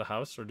back to the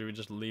house or do we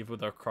just leave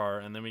with our car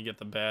and then we get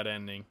the bad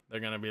ending? They're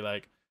gonna be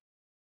like,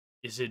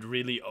 is it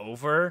really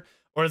over?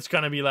 Or it's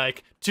gonna be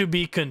like, to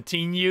be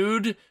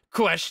continued?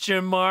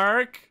 Question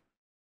mark?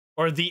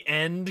 Or the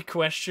end?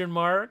 Question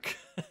mark?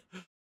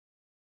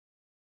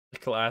 The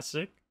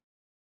classic.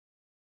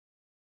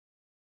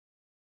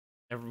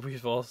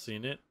 We've all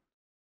seen it.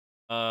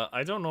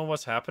 I don't know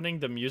what's happening.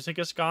 The music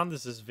is gone.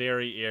 This is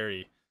very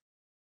eerie.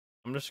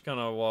 I'm just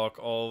gonna walk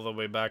all the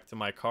way back to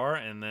my car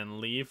and then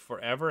leave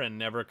forever and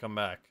never come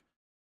back.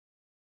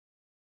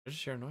 Did you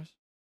hear a noise?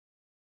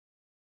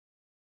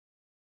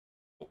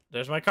 Oh,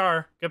 there's my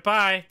car.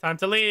 Goodbye. Time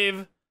to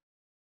leave.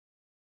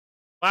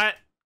 What?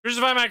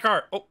 Crucify my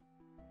car. Oh.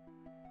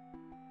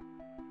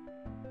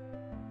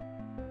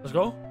 Let's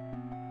go.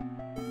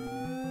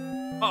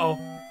 Uh-oh.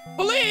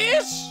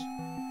 Police!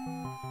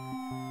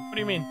 What do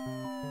you mean?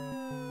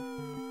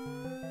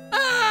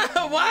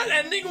 Ah, what?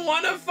 Ending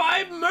 1 of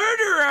 5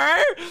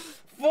 murderer?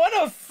 1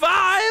 of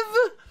 5?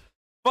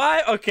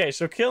 5? Okay,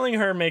 so killing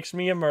her makes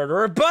me a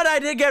murderer, but I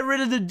did get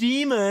rid of the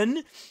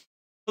demon.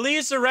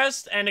 Police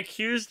arrest an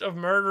accused of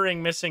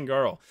murdering missing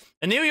girl.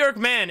 A New York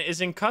man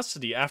is in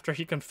custody after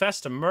he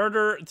confessed to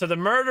the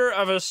murder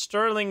of a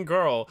Sterling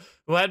girl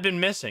who had been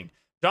missing.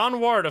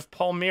 John Ward of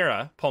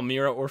Palmyra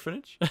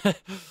Orphanage,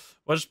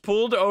 was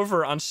pulled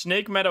over on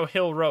Snake Meadow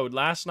Hill Road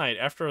last night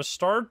after a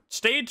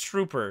state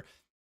trooper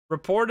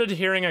reported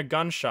hearing a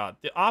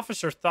gunshot. The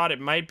officer thought it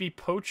might be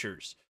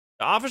poachers.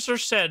 The officer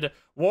said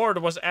Ward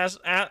was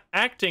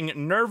acting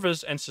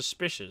nervous and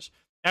suspicious.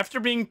 After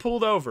being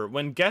pulled over,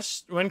 when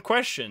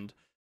questioned,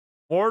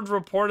 Ward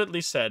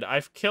reportedly said,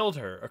 "I've killed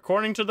her."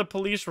 According to the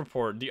police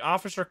report, the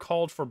officer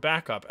called for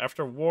backup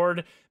after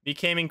Ward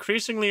became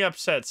increasingly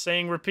upset,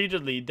 saying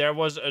repeatedly there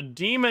was a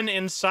demon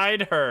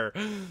inside her.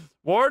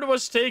 Ward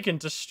was taken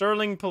to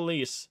Sterling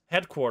Police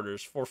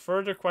headquarters for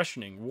further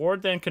questioning.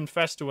 Ward then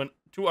confessed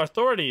to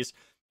authorities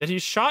that he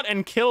shot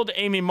and killed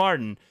Amy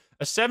Martin,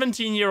 a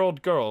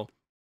 17-year-old girl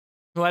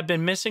who had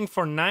been missing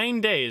for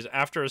 9 days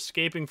after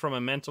escaping from a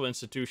mental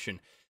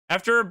institution.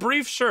 After a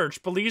brief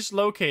search, police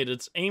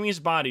located Amy's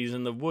bodies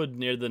in the wood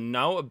near the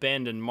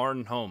now-abandoned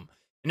Martin home.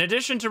 In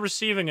addition to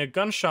receiving a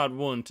gunshot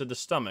wound to the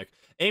stomach,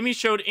 Amy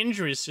showed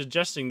injuries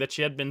suggesting that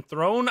she had been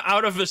thrown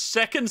out of a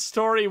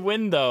second-story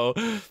window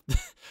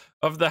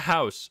of the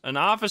house. An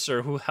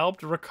officer who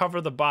helped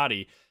recover the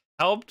body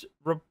helped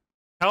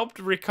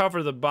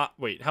recover the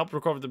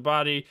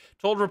body,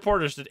 told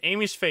reporters that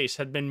Amy's face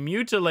had been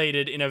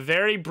mutilated in a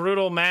very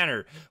brutal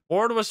manner.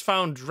 Ward was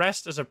found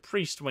dressed as a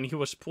priest when he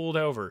was pulled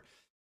over.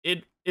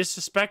 It is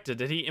suspected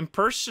that he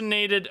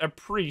impersonated a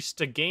priest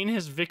to gain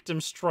his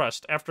victim's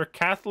trust after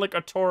Catholic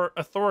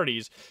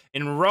authorities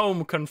in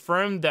Rome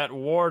confirmed that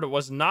Ward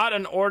was not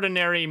an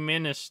ordinary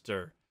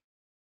minister.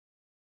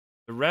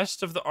 The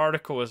rest of the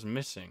article is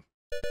missing.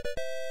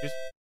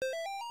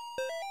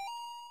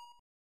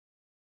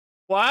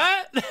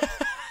 What?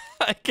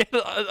 I get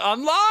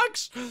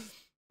unlocks?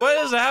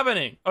 What is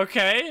happening?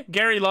 Okay,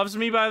 Gary loves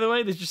me, by the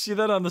way. Did you see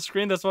that on the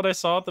screen? That's what I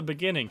saw at the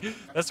beginning.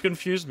 That's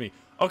confused me.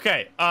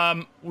 Okay,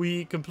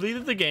 we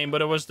completed the game,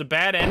 but it was the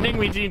bad ending.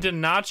 We need to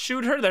not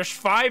shoot her. There's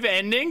 5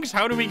 endings.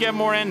 How do we get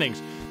more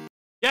endings?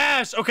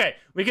 Yes, okay.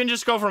 We can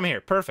just go from here.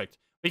 Perfect.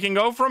 We can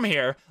go from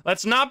here.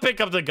 Let's not pick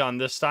up the gun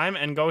this time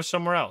and go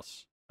somewhere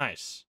else.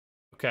 Nice.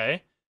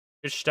 Okay.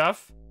 Good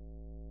stuff.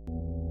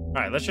 All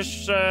right, let's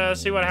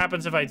just see what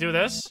happens if I do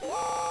this.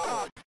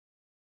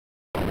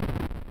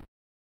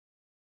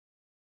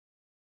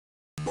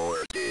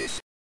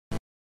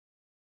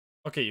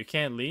 Okay, you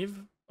can't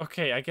leave?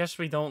 Okay, I guess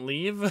we don't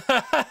leave.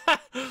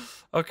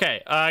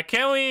 Okay,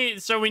 can we...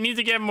 So we need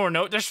to get more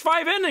note. There's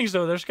 5 endings,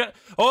 though. There's...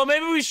 Oh,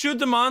 maybe we shoot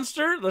the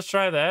monster? Let's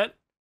try that.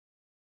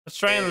 Let's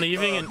try and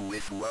leaving and...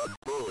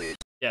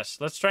 Yes,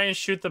 let's try and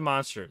shoot the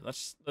monster.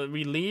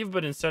 We leave,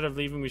 but instead of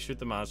leaving, we shoot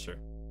the monster.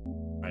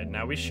 All right,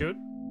 now we shoot.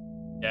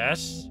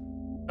 Yes.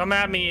 Come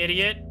at me,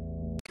 idiot.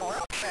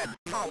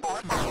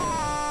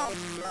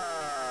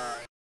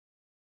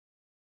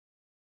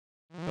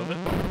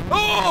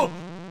 Oh!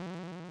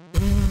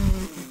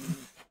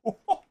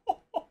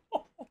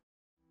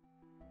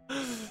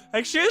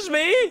 Excuse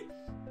me?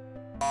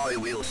 I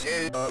will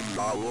say of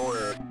the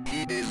Lord,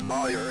 he is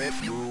my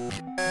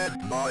refuge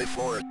and my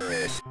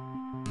fortress.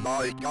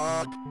 My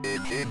God,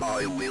 in him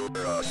I will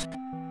trust.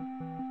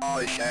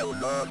 I shall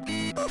not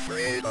be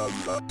afraid of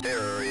the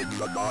terror in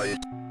the night,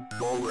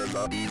 nor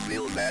the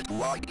evil that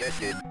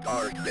walketh in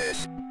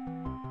darkness.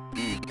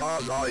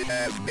 Because I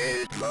have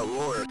made the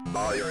Lord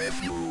my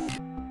refuge.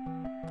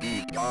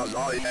 Because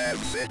I have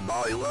set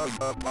my love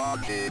upon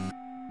him,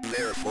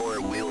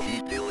 therefore will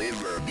he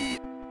deliver me.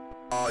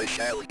 I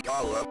shall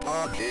call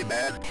upon him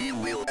and he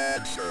will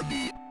answer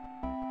me.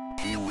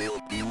 He will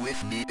be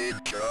with me in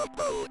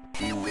trouble.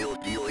 He will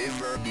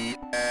deliver me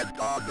and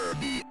honor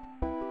me.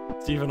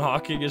 Stephen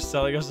Hawking is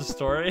telling us a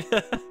story.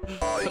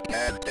 I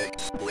can't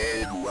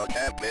explain what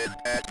happened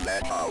at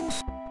that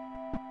house.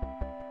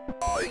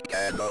 I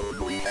can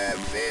only have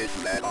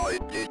faith that I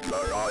did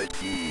the right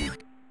thing.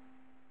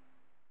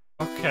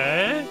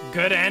 Okay,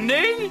 good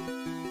ending?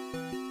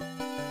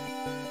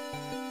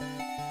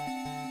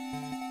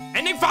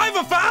 Ending 5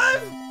 of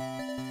 5?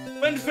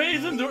 When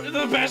faith and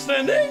the best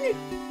ending?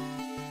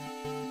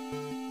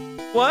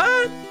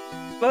 What?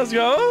 Let's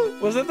go.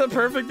 Was it the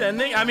perfect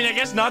ending? I mean, I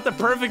guess not the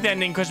perfect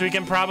ending because we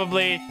can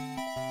probably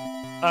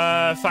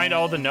find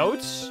all the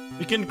notes.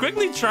 We can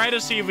quickly try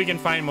to see if we can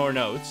find more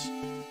notes.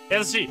 Yeah,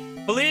 let's see.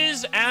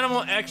 Police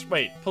animal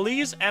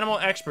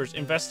experts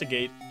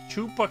investigate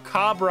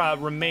chupacabra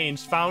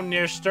remains found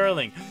near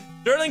Sterling.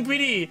 Sterling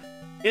PD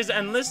is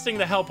enlisting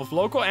the help of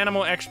local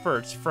animal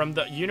experts from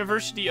the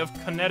University of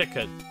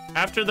Connecticut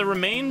after the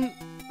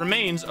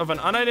remains of an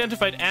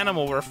unidentified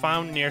animal were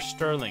found near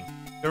Sterling.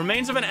 The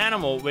remains of an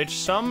animal, which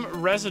some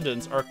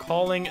residents are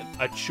calling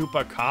a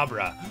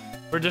chupacabra,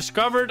 were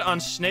discovered on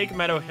Snake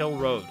Meadow Hill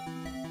Road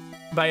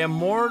by a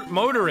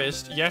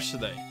motorist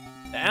yesterday.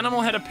 The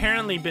animal had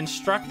apparently been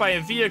struck by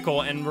a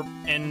vehicle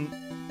and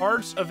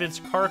parts of its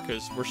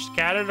carcass were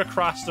scattered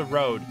across the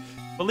road.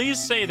 Police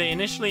say they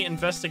initially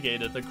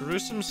investigated the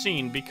gruesome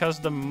scene because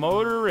the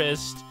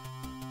motorist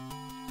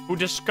who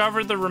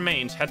discovered the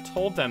remains had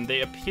told them they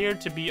appeared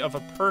to be of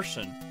a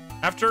person.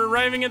 After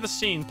arriving at the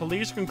scene,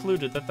 police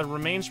concluded that the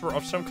remains were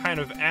of some kind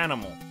of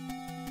animal.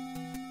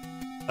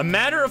 A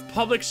matter of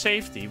public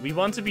safety, we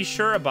want to be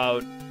sure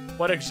about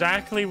what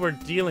exactly we're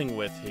dealing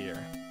with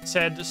here,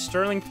 said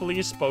Sterling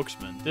Police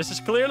spokesman. This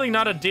is clearly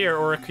not a deer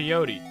or a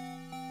coyote.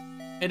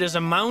 It is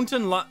a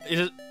mountain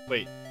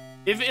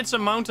If it's a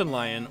mountain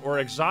lion or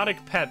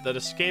exotic pet that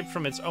escaped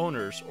from its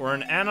owners or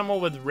an animal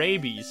with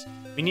rabies,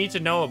 we need to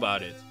know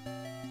about it.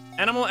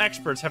 Animal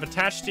experts have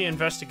attached the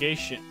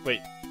investigation.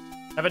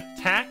 have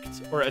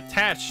attacked or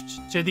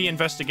attached to the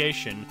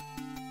investigation.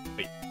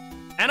 Wait.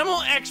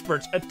 Animal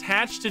experts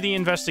attached to the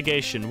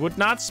investigation would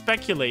not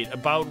speculate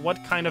about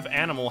what kind of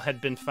animal had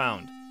been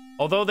found,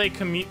 although they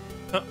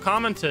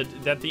commented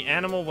that the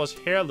animal was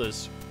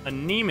hairless,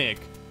 anemic,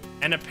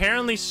 and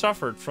apparently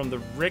suffered from the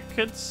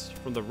rickets,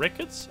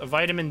 a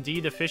vitamin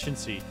D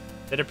deficiency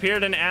that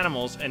appeared in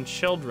animals and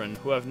children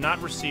who have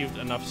not received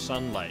enough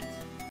sunlight.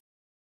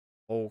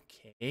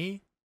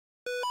 Okay.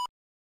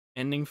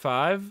 Ending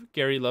 5.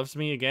 Gary loves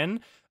me again.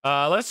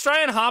 Let's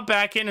try and hop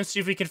back in and see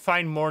if we can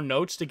find more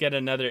notes to get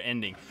another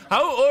ending.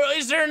 Or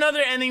is there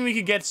another ending we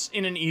could get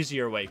in an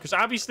easier way? Because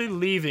obviously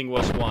leaving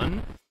was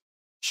one.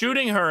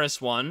 Shooting her is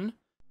one.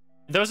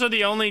 Those are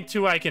the only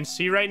 2 I can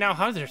see right now.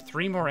 How are there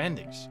 3 more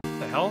endings? What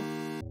the hell?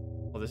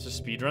 Oh, this is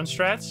speedrun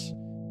strats.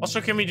 Also,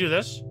 can we do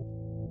this?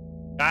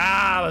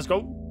 Ah, let's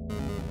go.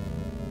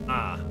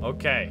 Ah,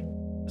 okay.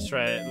 Let's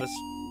try it. Let's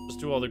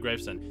do all the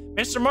graves then.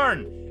 Mr.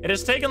 Martin, it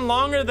has taken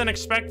longer than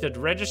expected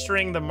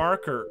registering the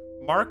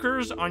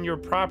markers on your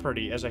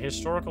property as a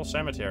historical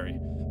cemetery.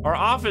 Our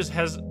office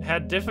has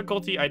had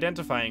difficulty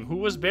identifying who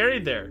was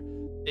buried there.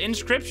 The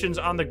inscriptions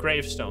on the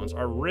gravestones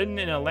are written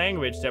in a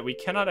language that we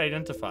cannot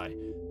identify.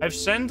 I've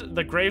sent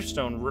the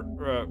gravestone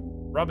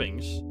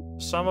rubbings to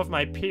some of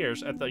my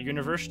peers at the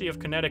University of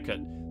Connecticut.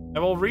 I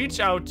will reach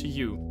out to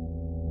you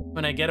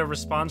when I get a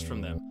response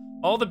from them.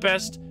 All the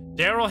best,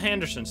 Daryl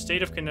Henderson,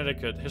 State of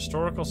Connecticut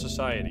Historical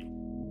Society.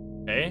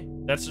 Okay,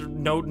 that's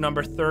note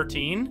number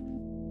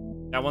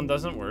 13. That one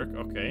doesn't work.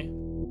 Okay.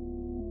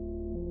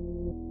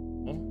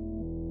 Oh,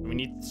 we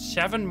need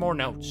 7 more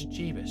notes.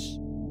 Jeebus.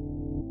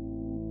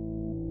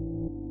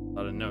 A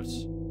lot of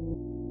notes.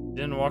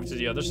 Didn't walk to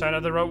the other side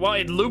of the road. Well,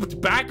 it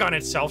looped back on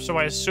itself, so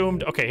I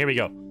assumed... Okay, here we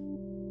go.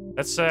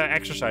 Let's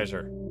exercise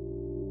her.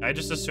 I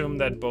just assumed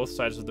that both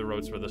sides of the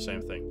roads were the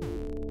same thing.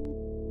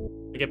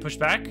 I get pushed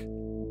back?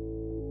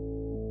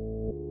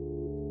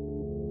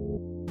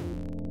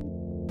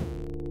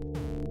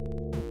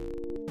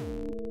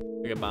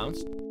 I get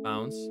bounced.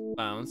 Bounce,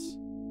 bounce.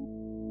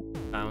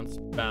 Bounce,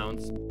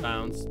 bounce,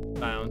 bounce,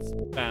 bounce,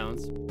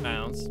 bounce,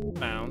 bounce,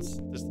 bounce.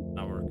 This did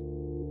not work.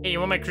 Hey, you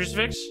want my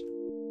crucifix?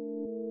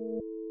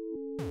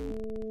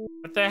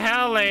 What the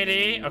hell,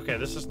 lady? Okay,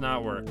 this does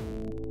not work.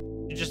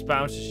 She just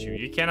bounces you.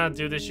 You cannot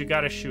do this. You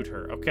gotta shoot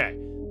her. Okay.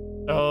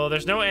 So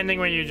there's no ending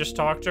where you just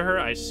talk to her.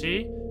 I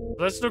see.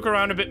 Let's look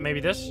around a bit. Maybe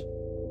this?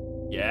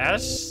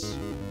 Yes.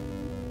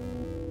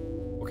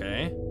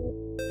 Okay.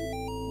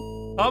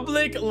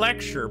 Public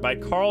lecture by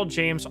Carl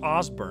James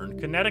Osborne.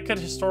 Connecticut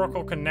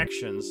Historical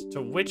Connections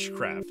to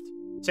Witchcraft,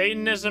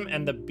 Satanism,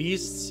 and the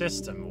Beast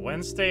System.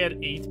 Wednesday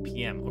at 8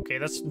 p.m. Okay,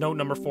 that's note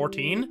number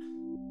 14.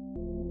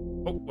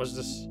 Oh, what's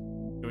this?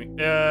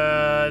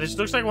 This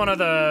looks like one of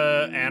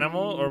the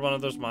animal or one of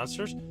those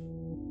monsters.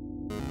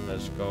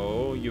 Let's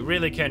go. You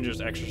really can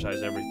just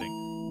exercise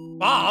everything.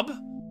 Bob,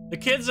 the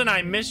kids and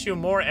I miss you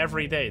more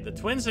every day. The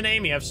twins and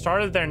Amy have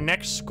started their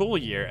next school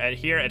year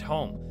here at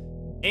home.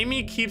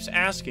 Amy keeps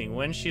asking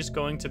when she's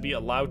going to be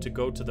allowed to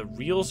go to the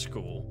real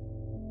school.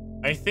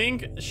 I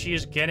think she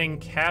is getting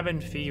cabin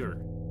fever.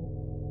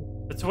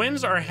 The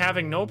twins are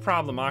having no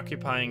problem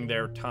occupying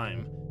their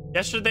time.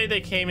 Yesterday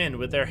they came in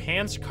with their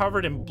hands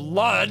covered in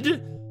blood.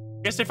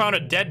 I guess they found a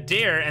dead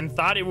deer and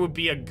thought it would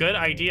be a good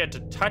idea to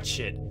touch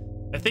it.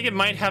 I think it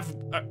might have...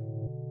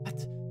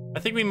 what? I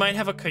think we might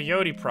have a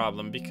coyote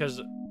problem because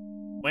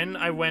when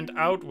I went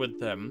out with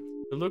them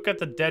to look at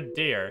the dead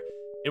deer,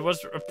 it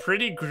was a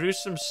pretty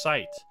gruesome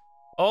sight.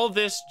 All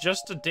this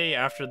just a day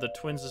after the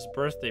twins'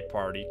 birthday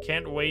party.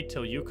 Can't wait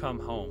till you come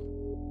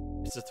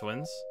home. It's the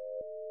twins.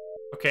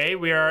 Okay,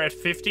 we are at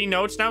 50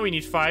 notes now. We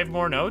need 5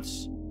 more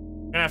notes.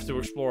 We're gonna have to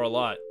explore a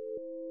lot.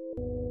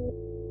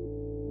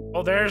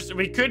 Oh,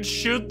 we could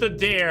shoot the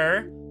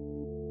deer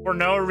for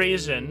no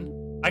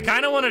reason. I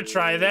kind of want to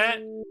try that.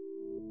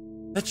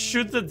 Let's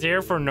shoot the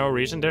deer for no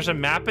reason. There's a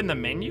map in the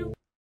menu.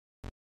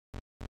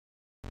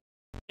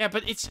 Yeah,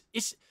 but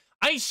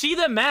I see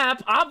the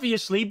map,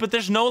 obviously, but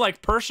there's no,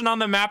 like, person on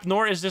the map,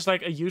 nor is this,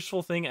 like, a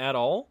useful thing at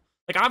all.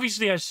 Like,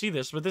 obviously I see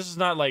this, but this is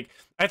not, like...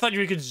 I thought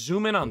you could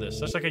zoom in on this.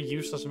 That's, like, a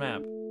useless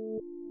map.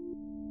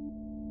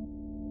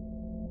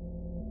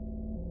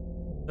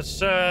 Let's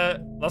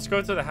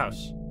go to the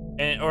house.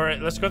 Or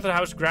let's go to the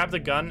house, grab the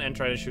gun, and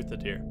try to shoot the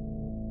deer.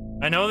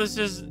 I know this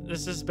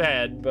is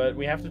bad, but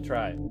we have to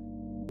try.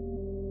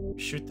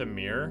 Shoot the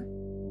mirror.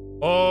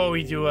 Oh,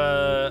 we do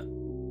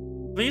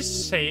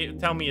please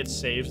tell me it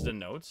saves the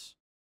notes.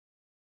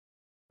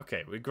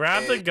 Okay, we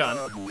grab the gun.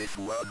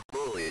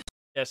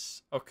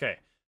 Yes, okay.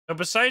 So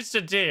besides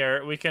the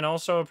deer, we can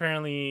also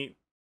apparently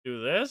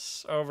do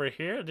this over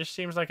here. This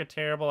seems like a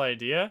terrible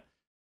idea.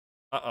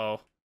 Uh-oh.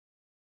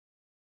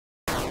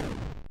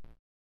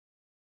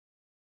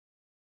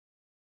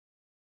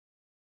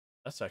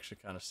 That's actually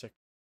kind of sick.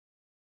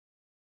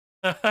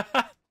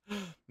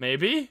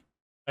 Maybe?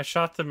 I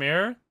shot the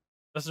mirror.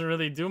 Doesn't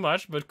really do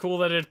much, but cool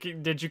that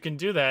you can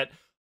do that.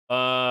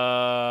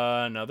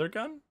 Another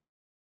gun?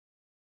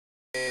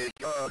 A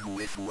gun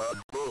with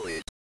 1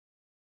 bullet.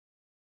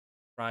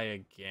 Try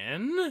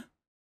again?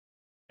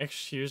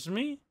 Excuse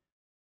me?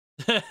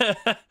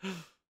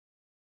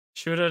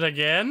 Shoot it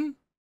again?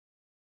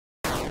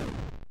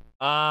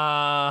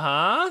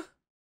 Uh-huh.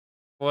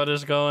 What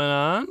is going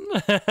on?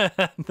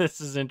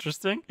 This is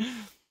interesting.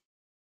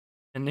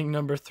 Ending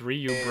number 3,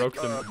 you broke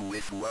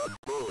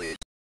the...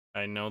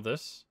 I know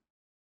this.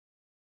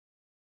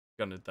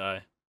 Gonna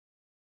die.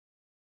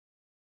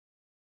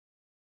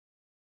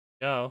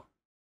 Yo.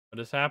 What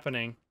is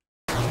happening?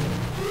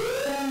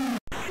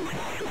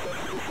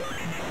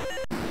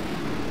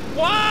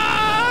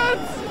 What?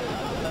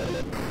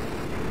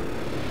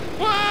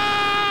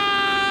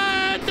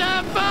 What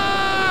the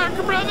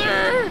fuck,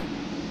 brother?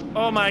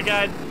 Oh my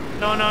god.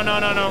 No, no, no,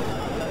 no, no.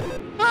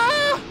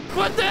 Ah!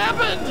 What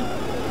happened?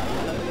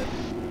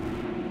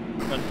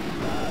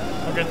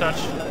 Don't get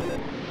touched.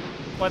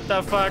 What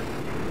the fuck?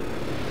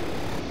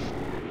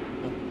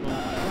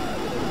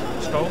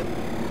 Let's go.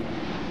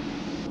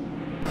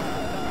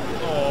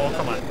 Oh,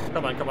 come on.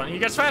 Come on, come on. He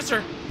gets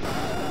faster.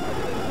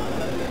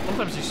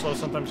 Sometimes he's slow,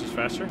 sometimes he's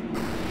faster.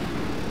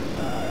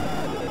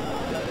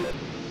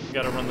 You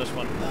gotta run this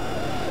one.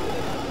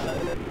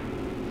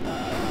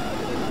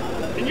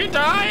 Can you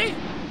die?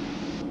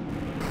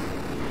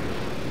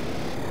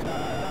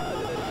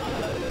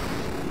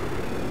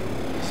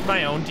 This is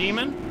my own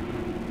demon?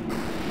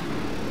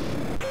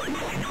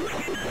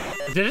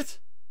 I did it?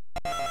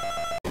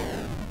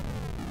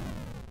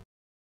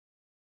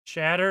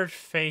 Shattered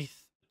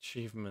Faith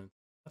Achievement.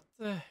 What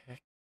the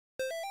heck?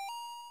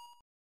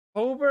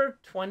 October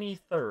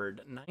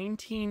 23rd,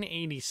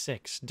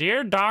 1986.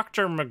 Dear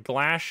Dr.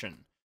 McGlashan,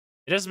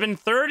 it has been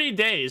 30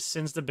 days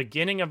since the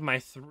beginning of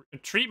my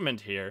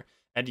treatment here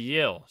at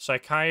Yale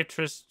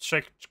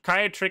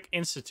Psychiatric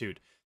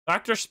Institute.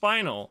 Dr.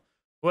 Spinal,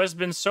 who has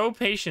been so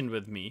patient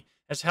with me,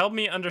 has helped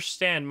me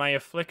understand my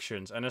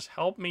afflictions and has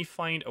helped me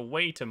find a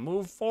way to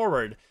move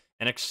forward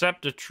and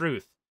accept the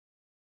truth.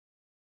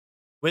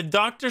 With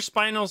Dr.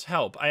 Spinal's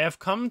help, I have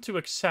come to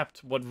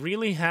accept what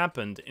really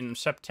happened in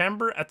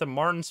September at the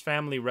Martins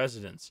family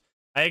residence.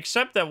 I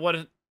accept that what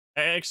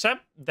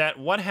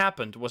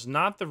happened was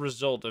not the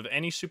result of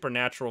any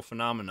supernatural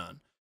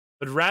phenomenon,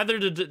 but rather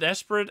the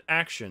desperate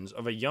actions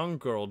of a young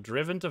girl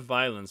driven to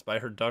violence by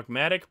her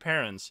dogmatic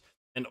parents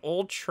and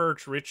old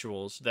church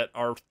rituals that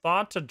are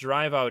thought to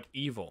drive out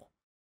evil.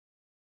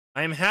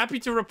 I am happy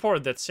to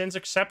report that since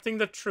accepting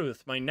the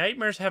truth, my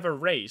nightmares have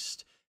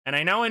erased, and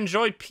I now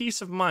enjoy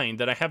peace of mind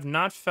that I have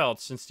not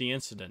felt since the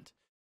incident.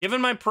 Given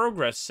my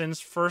progress since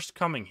first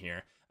coming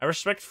here, I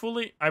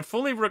respectfully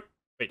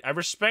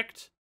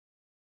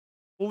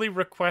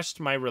request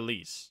my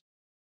release.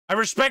 I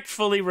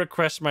respectfully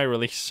request my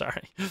release,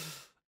 sorry.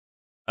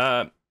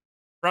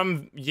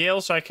 From Yale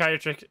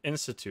Psychiatric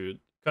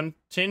Institute,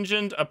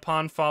 contingent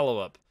upon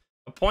follow-up.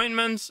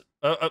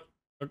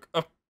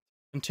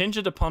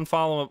 Contingent upon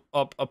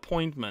follow-up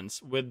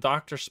appointments with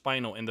Dr.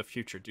 Spinal in the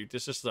future. Dude,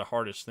 this is the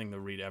hardest thing to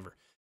read ever.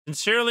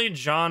 Sincerely,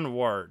 John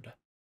Ward.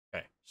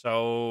 Okay,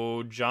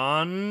 so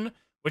John,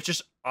 which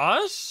is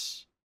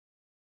us?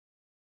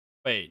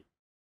 Wait,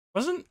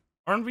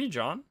 aren't we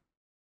John?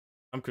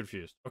 I'm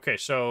confused. Okay,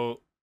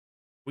 so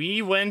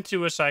we went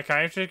to a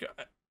psychiatric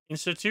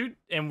institute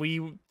and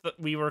we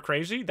were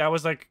crazy? That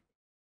was like,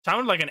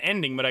 sounded like an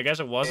ending, but I guess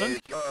it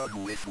wasn't. But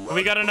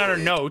we got another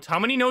note. How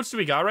many notes do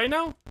we got right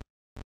now?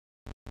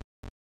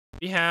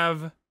 We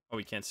have... Oh,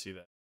 we can't see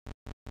that.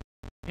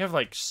 We have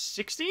like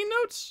 16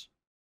 notes?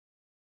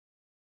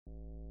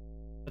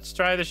 Let's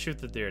try to shoot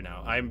the deer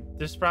now.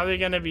 This is probably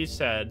gonna be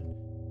sad.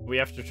 We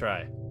have to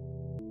try.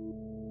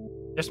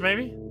 Yes,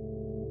 maybe?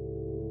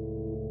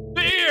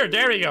 Deer!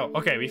 There we go.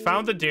 Okay, we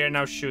found the deer.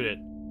 Now shoot it.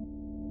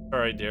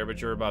 Sorry, deer, but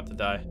you're about to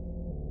die.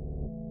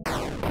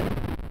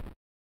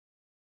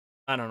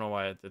 I don't know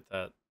why I did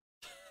that.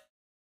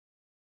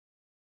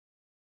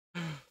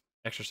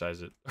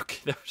 Exercise it. Okay,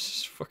 that was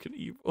just fucking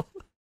evil.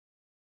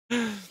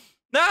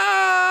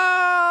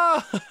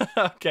 No!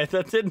 Okay,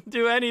 that didn't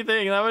do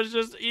anything. That was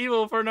just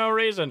evil for no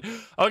reason.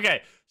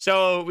 Okay,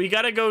 so we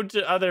gotta go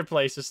to other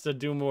places to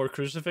do more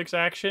crucifix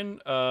action.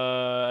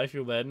 I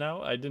feel bad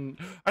now. I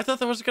thought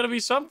there was gonna be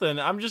something.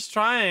 I'm just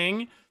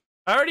trying.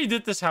 I already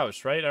did this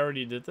house, right? I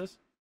already did this?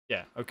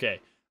 Yeah,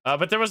 okay.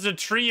 But there was a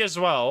tree as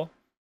well.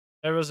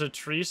 There was a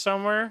tree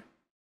somewhere.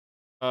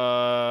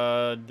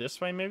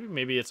 This way maybe?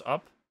 Maybe it's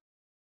up.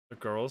 The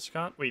girls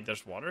can't. Wait,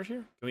 there's water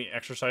here? Can we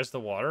exercise the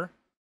water?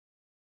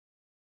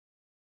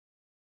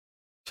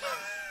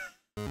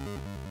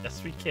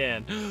 Yes, we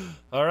can.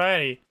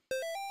 Alrighty.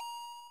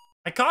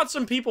 I caught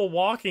some people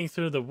walking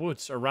through the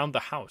woods around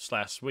the house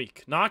last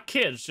week. Not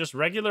kids, just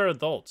regular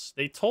adults.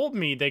 They told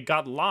me they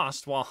got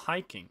lost while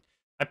hiking.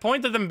 I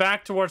pointed them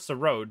back towards the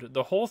road.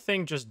 The whole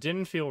thing just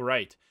didn't feel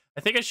right.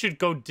 I think I should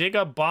go dig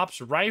up Bob's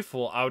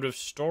rifle out of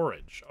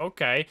storage.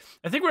 Okay.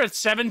 I think we're at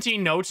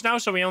 17 notes now,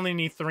 so we only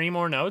need 3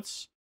 more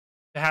notes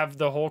to have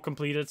the whole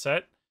completed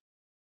set.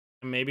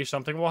 And maybe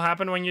something will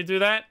happen when you do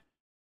that.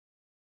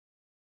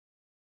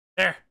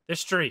 There,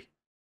 this tree.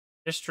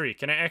 This tree.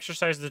 Can I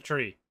exercise the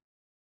tree?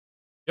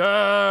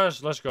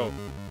 Yes, let's go.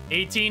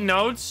 18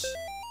 notes.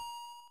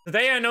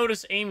 Today I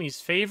noticed Amy's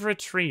favorite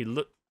tree.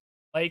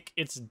 like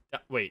it's...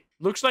 Wait,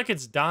 looks like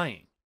it's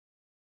dying.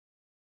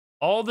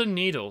 All the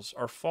needles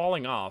are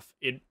falling off.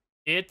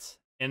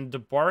 And the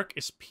bark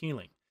is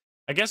peeling.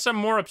 I guess I'm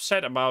more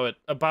upset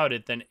about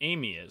it than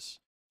Amy is.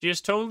 She is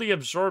totally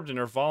absorbed in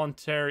her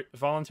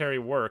voluntary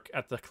work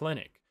at the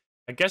clinic.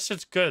 I guess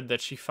it's good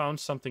that she found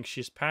something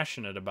she's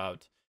passionate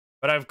about.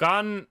 But I've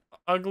gotten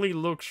ugly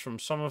looks from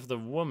some of the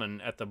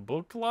women at the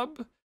book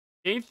club.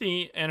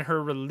 Kathy and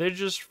her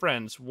religious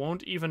friends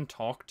won't even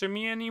talk to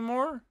me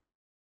anymore?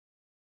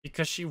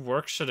 Because she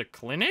works at a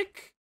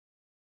clinic?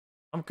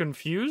 I'm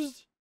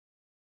confused.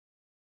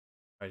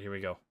 Alright, here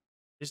we go.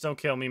 Please don't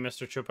kill me,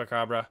 Mr.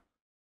 Chupacabra.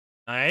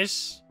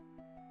 Nice.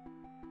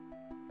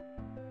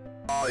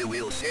 I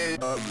will say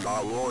of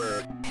the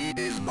Lord, he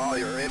is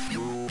my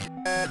refuge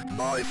and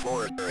my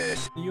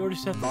fortress. You already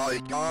said this.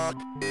 My God,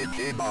 in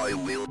him I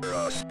will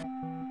trust.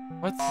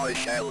 What? I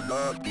shall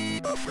not be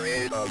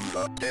afraid of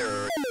the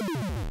terror.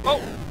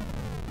 Oh!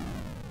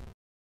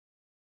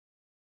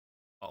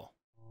 Oh.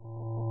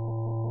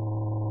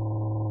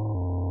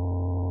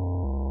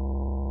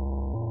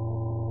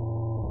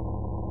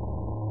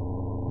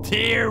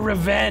 Deer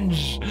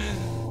revenge!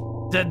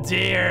 The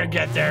deer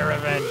get their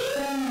revenge.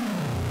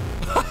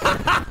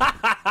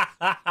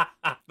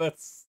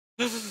 That's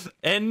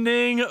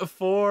ending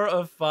 4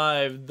 of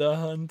 5, the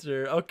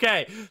hunter.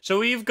 Okay, so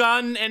we've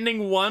gotten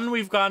ending 1,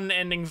 we've gotten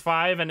ending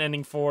 5, and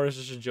ending 4 is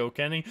just a joke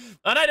ending.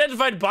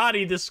 Unidentified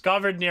body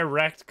discovered near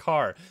wrecked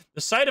car.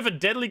 The site of a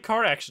deadly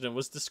car accident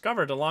was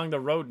discovered along the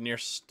road near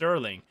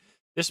Sterling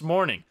this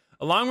morning,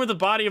 along with the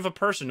body of a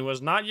person who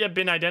has not yet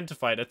been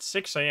identified at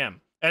 6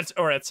 a.m.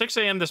 At 6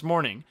 a.m. this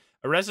morning,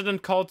 a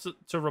resident called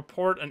to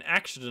report an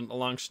accident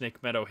along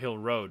Snake Meadow Hill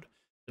Road.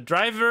 The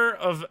driver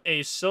of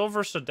a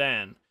silver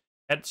sedan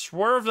had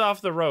swerved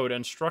off the road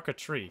and struck a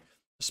tree.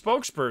 The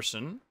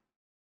spokesperson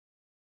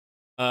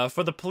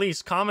for the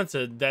police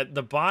commented that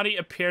the body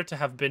appeared to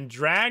have been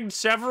dragged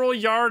several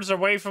yards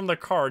away from the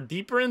car,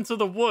 deeper into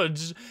the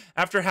woods,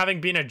 after having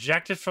been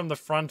ejected from the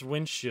front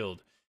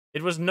windshield.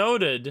 It was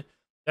noted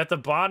that the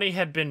body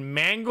had been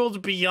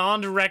mangled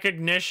beyond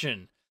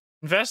recognition.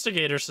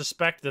 Investigators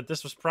suspect that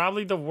this was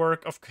probably the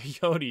work of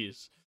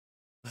coyotes.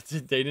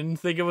 They didn't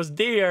think it was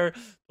deer.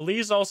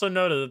 Police also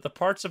noted that the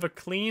parts of a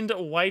cleaned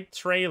white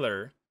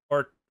trailer,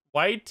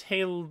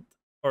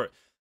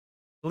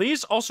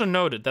 police also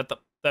noted that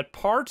that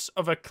parts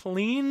of a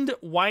cleaned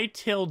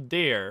white-tailed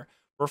deer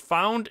were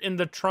found in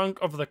the trunk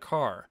of the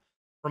car.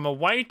 From a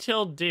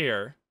white-tailed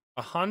deer,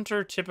 a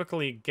hunter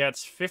typically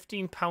gets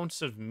 15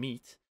 pounds of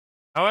meat.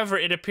 However,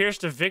 it appears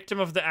the victim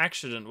of the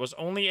accident was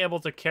only able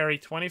to carry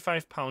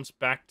 25 pounds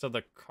back to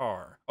the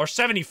car. Or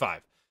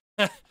 75.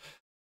 I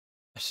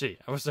see.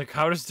 I was like,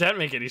 how does that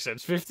make any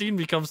sense? 15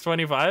 becomes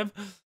 25?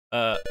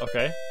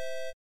 Okay.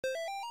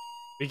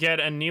 We get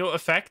a new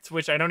effect,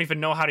 which I don't even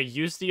know how to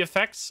use the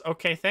effects.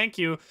 Okay, thank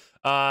you.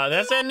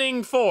 That's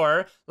ending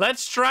 4.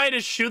 Let's try to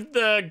shoot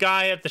the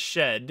guy at the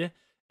shed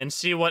and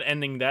see what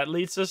ending that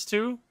leads us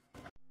to.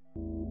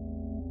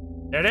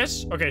 There it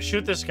is? Okay,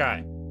 shoot this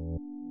guy.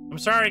 I'm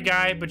sorry,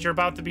 guy, but you're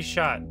about to be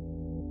shot.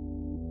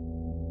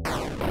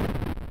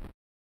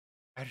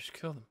 I just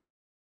killed him.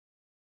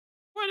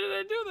 Why did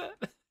I do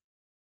that?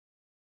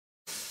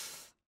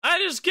 I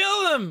just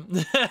killed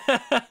him!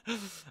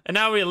 And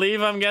now we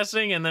leave, I'm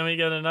guessing, and then we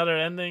get another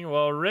ending.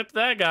 Well, rip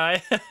that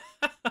guy.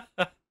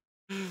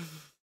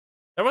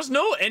 There was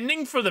no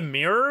ending for the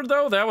mirror,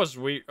 though? That was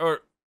weird.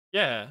 Or,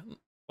 yeah.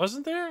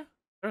 Wasn't there?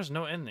 There was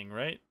no ending,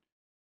 right?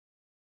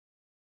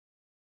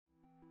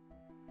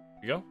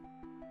 Here we go.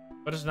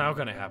 What is now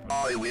gonna happen?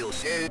 I will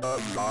say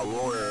of the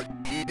Lord,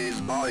 he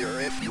is my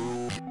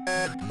refuge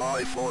and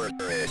my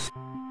fortress.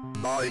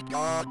 My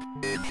God,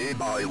 in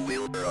him I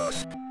will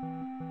trust.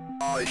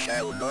 I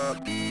shall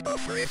not be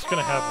afraid. What's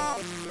gonna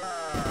happen?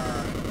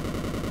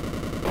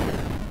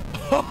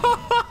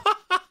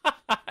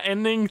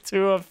 Ending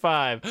 2 of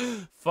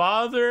 5.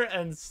 Father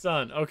and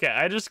son. Okay,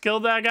 I just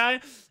killed that guy.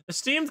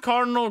 Esteemed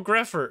Cardinal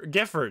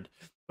Gifford.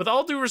 With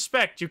all due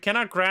respect, you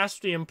cannot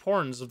grasp the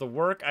importance of the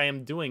work I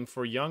am doing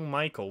for young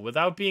Michael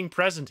without being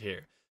present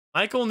here.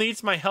 Michael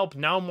needs my help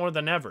now more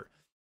than ever.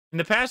 In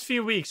the past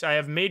few weeks, I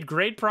have made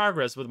great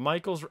progress with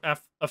Michael's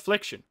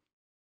affliction.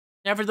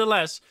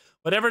 Nevertheless,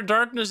 whatever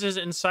darkness is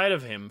inside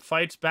of him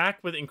fights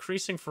back with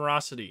increasing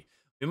ferocity.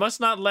 We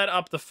must not let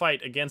up the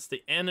fight against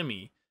the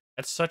enemy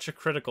at such a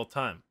critical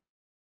time.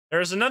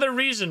 There is another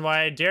reason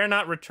why I dare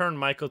not return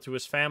Michael to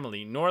his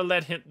family, nor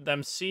let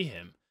them see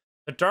him.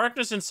 The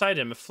darkness inside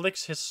him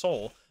afflicts his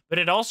soul, but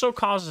it also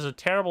causes a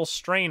terrible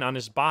strain on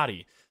his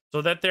body,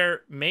 so that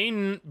there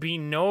may be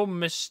no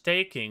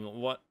mistaking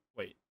what...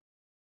 Wait.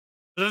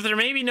 So that there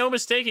may be no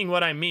mistaking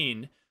what I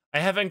mean, I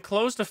have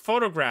enclosed a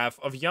photograph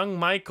of young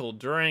Michael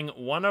during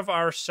one of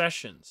our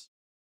sessions.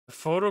 The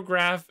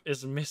photograph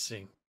is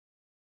missing.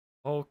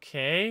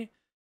 Okay.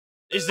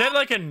 Is that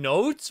like a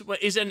note?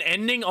 Is an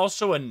ending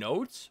also a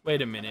note?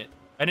 Wait a minute.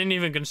 I didn't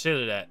even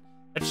consider that.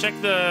 Let's check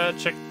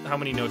how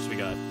many notes we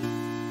got.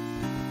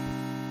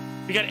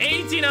 We got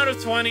 18 out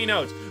of 20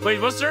 notes. Wait,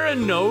 was there a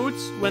note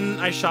when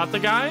I shot the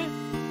guy?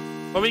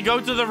 But we go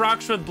to the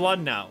rocks with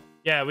blood now.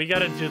 Yeah, we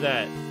gotta do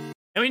that.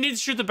 And we need to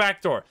shoot the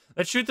back door.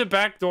 Let's shoot the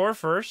back door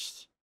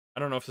first. I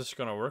don't know if this is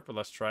gonna work, but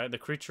let's try it. The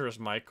creature is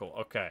Michael.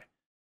 Okay.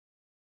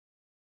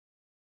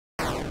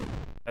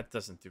 That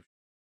doesn't do...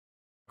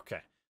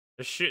 Okay.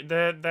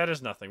 That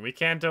is nothing. We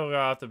can't go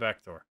out the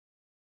back door.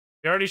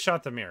 We already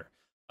shot the mirror.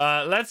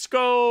 Let's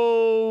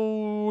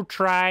go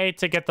try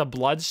to get the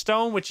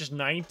bloodstone, which is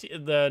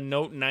the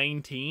note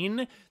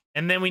 19.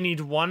 And then we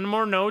need one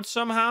more note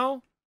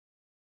somehow.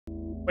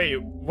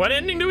 Wait, what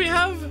ending do we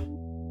have?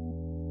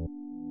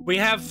 We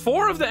have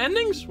 4 of the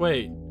endings?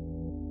 Wait.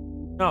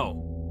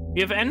 No. We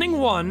have ending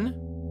 1.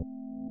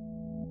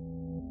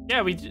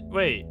 Yeah,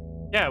 wait.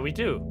 Yeah, we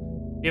do.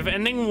 We have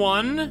ending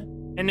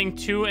 1, ending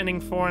 2,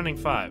 ending 4, ending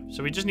 5.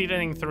 So we just need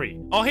ending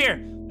 3. Oh,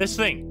 here. This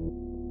thing.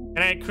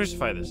 Can I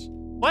crucify this?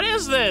 What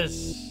is this?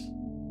 Is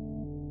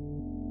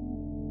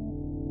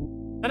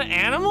that an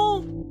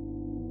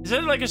animal? Is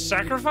it like a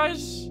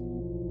sacrifice?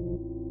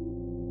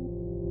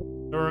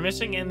 So we're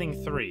missing ending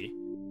 3.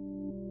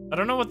 I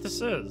don't know what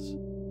this is.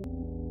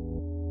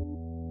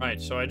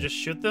 Right, so I just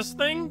shoot this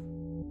thing?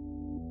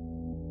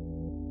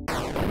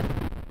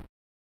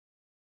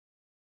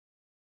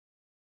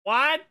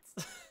 What?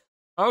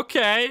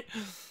 Okay.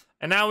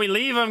 And now we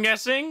leave, I'm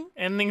guessing.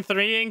 Ending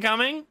 3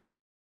 incoming.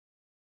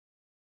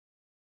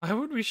 Why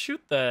would we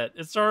shoot that?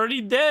 It's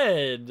already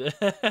dead.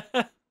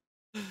 Do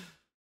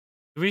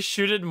we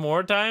shoot it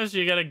more times?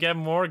 You gotta get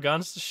more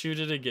guns to shoot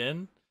it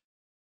again?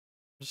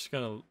 I'm just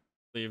gonna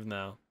leave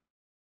now.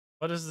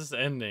 What is this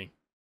ending?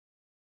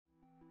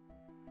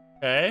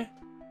 Okay.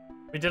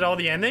 We did all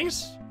the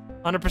endings?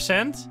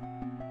 100%?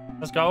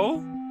 Let's go.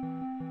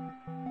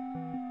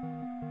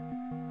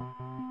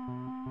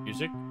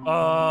 Music.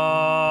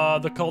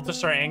 The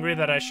cultists are angry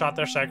that I shot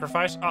their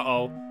sacrifice.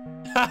 Uh-oh.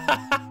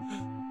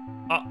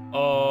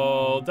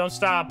 Uh-oh. Don't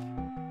stop.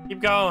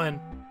 Keep going.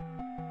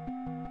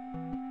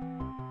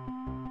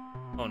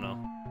 Oh, no.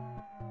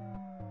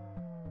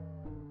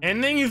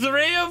 Ending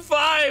 3 of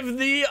 5,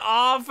 the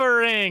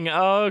offering.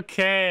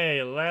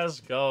 Okay, let's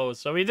go.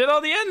 So we did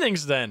all the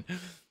endings then.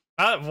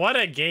 What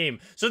a game.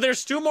 So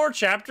there's 2 more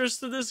chapters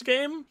to this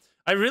game.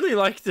 I really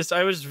like this.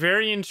 I was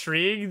very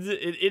intrigued.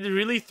 It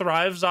really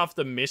thrives off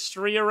the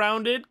mystery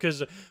around it,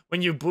 because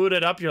when you boot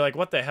it up, you're like,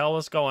 what the hell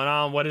is going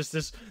on? What is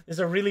this? There's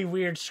a really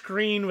weird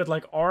screen with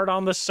like art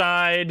on the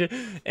side,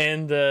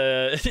 and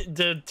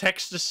the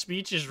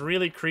text-to-speech is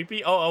really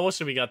creepy. Oh,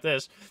 also we got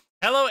this.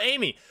 Hello,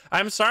 Amy.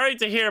 I'm sorry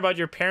to hear about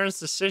your parents'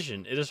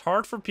 decision. It is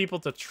hard for people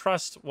to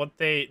trust what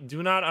they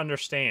do not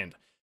understand.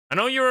 I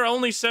know you are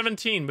only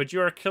 17, but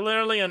you are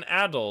clearly an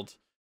adult,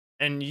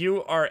 and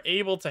you are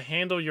able to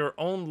handle your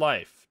own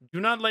life. Do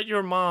not let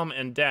your mom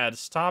and dad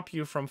stop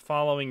you from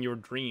following your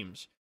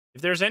dreams.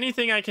 If there's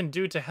anything I can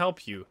do to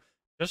help you,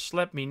 just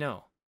let me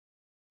know.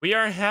 We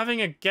are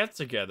having a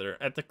get-together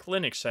at the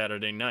clinic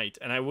Saturday night,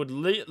 and I would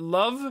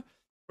love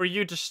for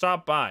you to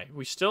stop by.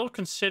 We still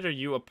consider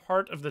you a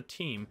part of the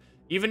team,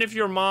 even if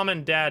your mom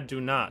and dad do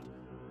not.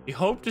 We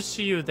hope to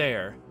see you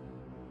there.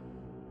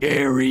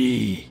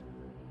 Gary!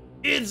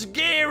 It's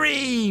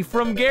Gary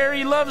from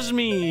Gary Loves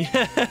Me.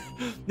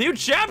 New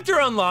chapter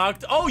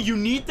unlocked. Oh, you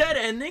need that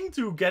ending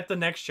to get the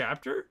next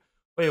chapter?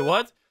 Wait,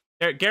 what?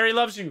 Gary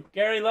loves you.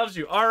 Gary loves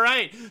you. All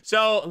right.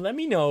 So let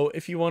me know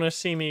if you want to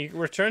see me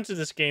return to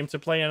this game to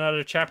play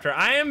another chapter.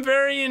 I am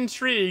very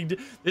intrigued.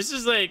 This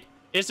is like,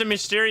 it's a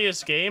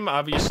mysterious game,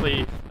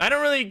 obviously. I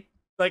don't really...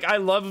 Like, I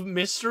love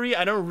mystery.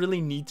 I don't really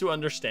need to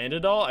understand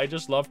it all. I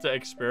just love to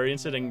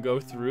experience it and go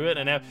through it.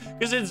 And have,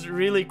 because it's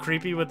really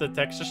creepy with the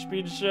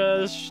text-to-speech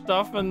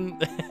stuff,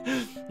 and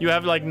you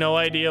have, like, no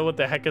idea what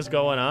the heck is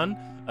going on.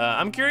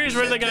 I'm curious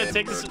where they're going to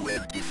take this.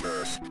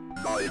 21st,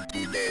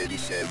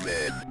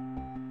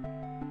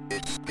 1987.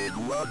 It's been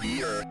 1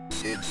 year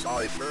since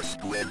I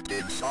first went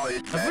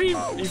inside that Have we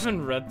house.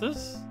 even read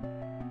this?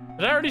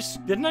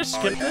 Didn't I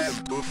skip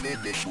this?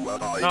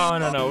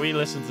 Oh, no, we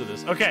listened to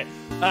this. Okay,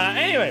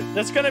 anyway,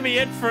 that's gonna be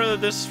it for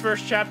this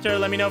first chapter.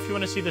 Let me know if you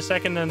want to see the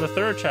second and the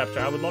third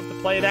chapter. I would love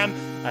to play them.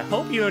 I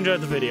hope you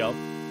enjoyed the video.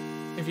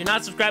 If you're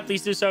not subscribed,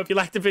 please do so. If you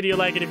like the video,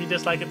 like it. If you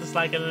dislike it,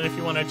 dislike it. And if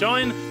you want to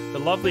join the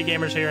lovely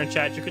gamers here in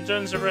chat, you can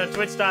join us over at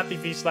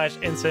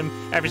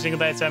twitch.tv/insim every single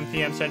day at 7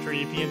 p.m. Central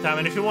European time.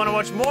 And if you want to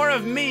watch more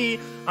of me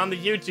on the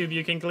YouTube,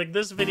 you can click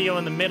this video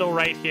in the middle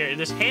right here. It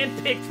is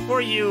handpicked for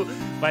you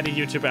by the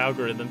YouTube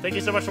algorithm. Thank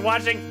you so much for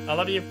watching. I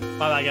love you.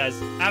 Bye-bye, guys.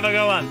 Have a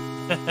good one.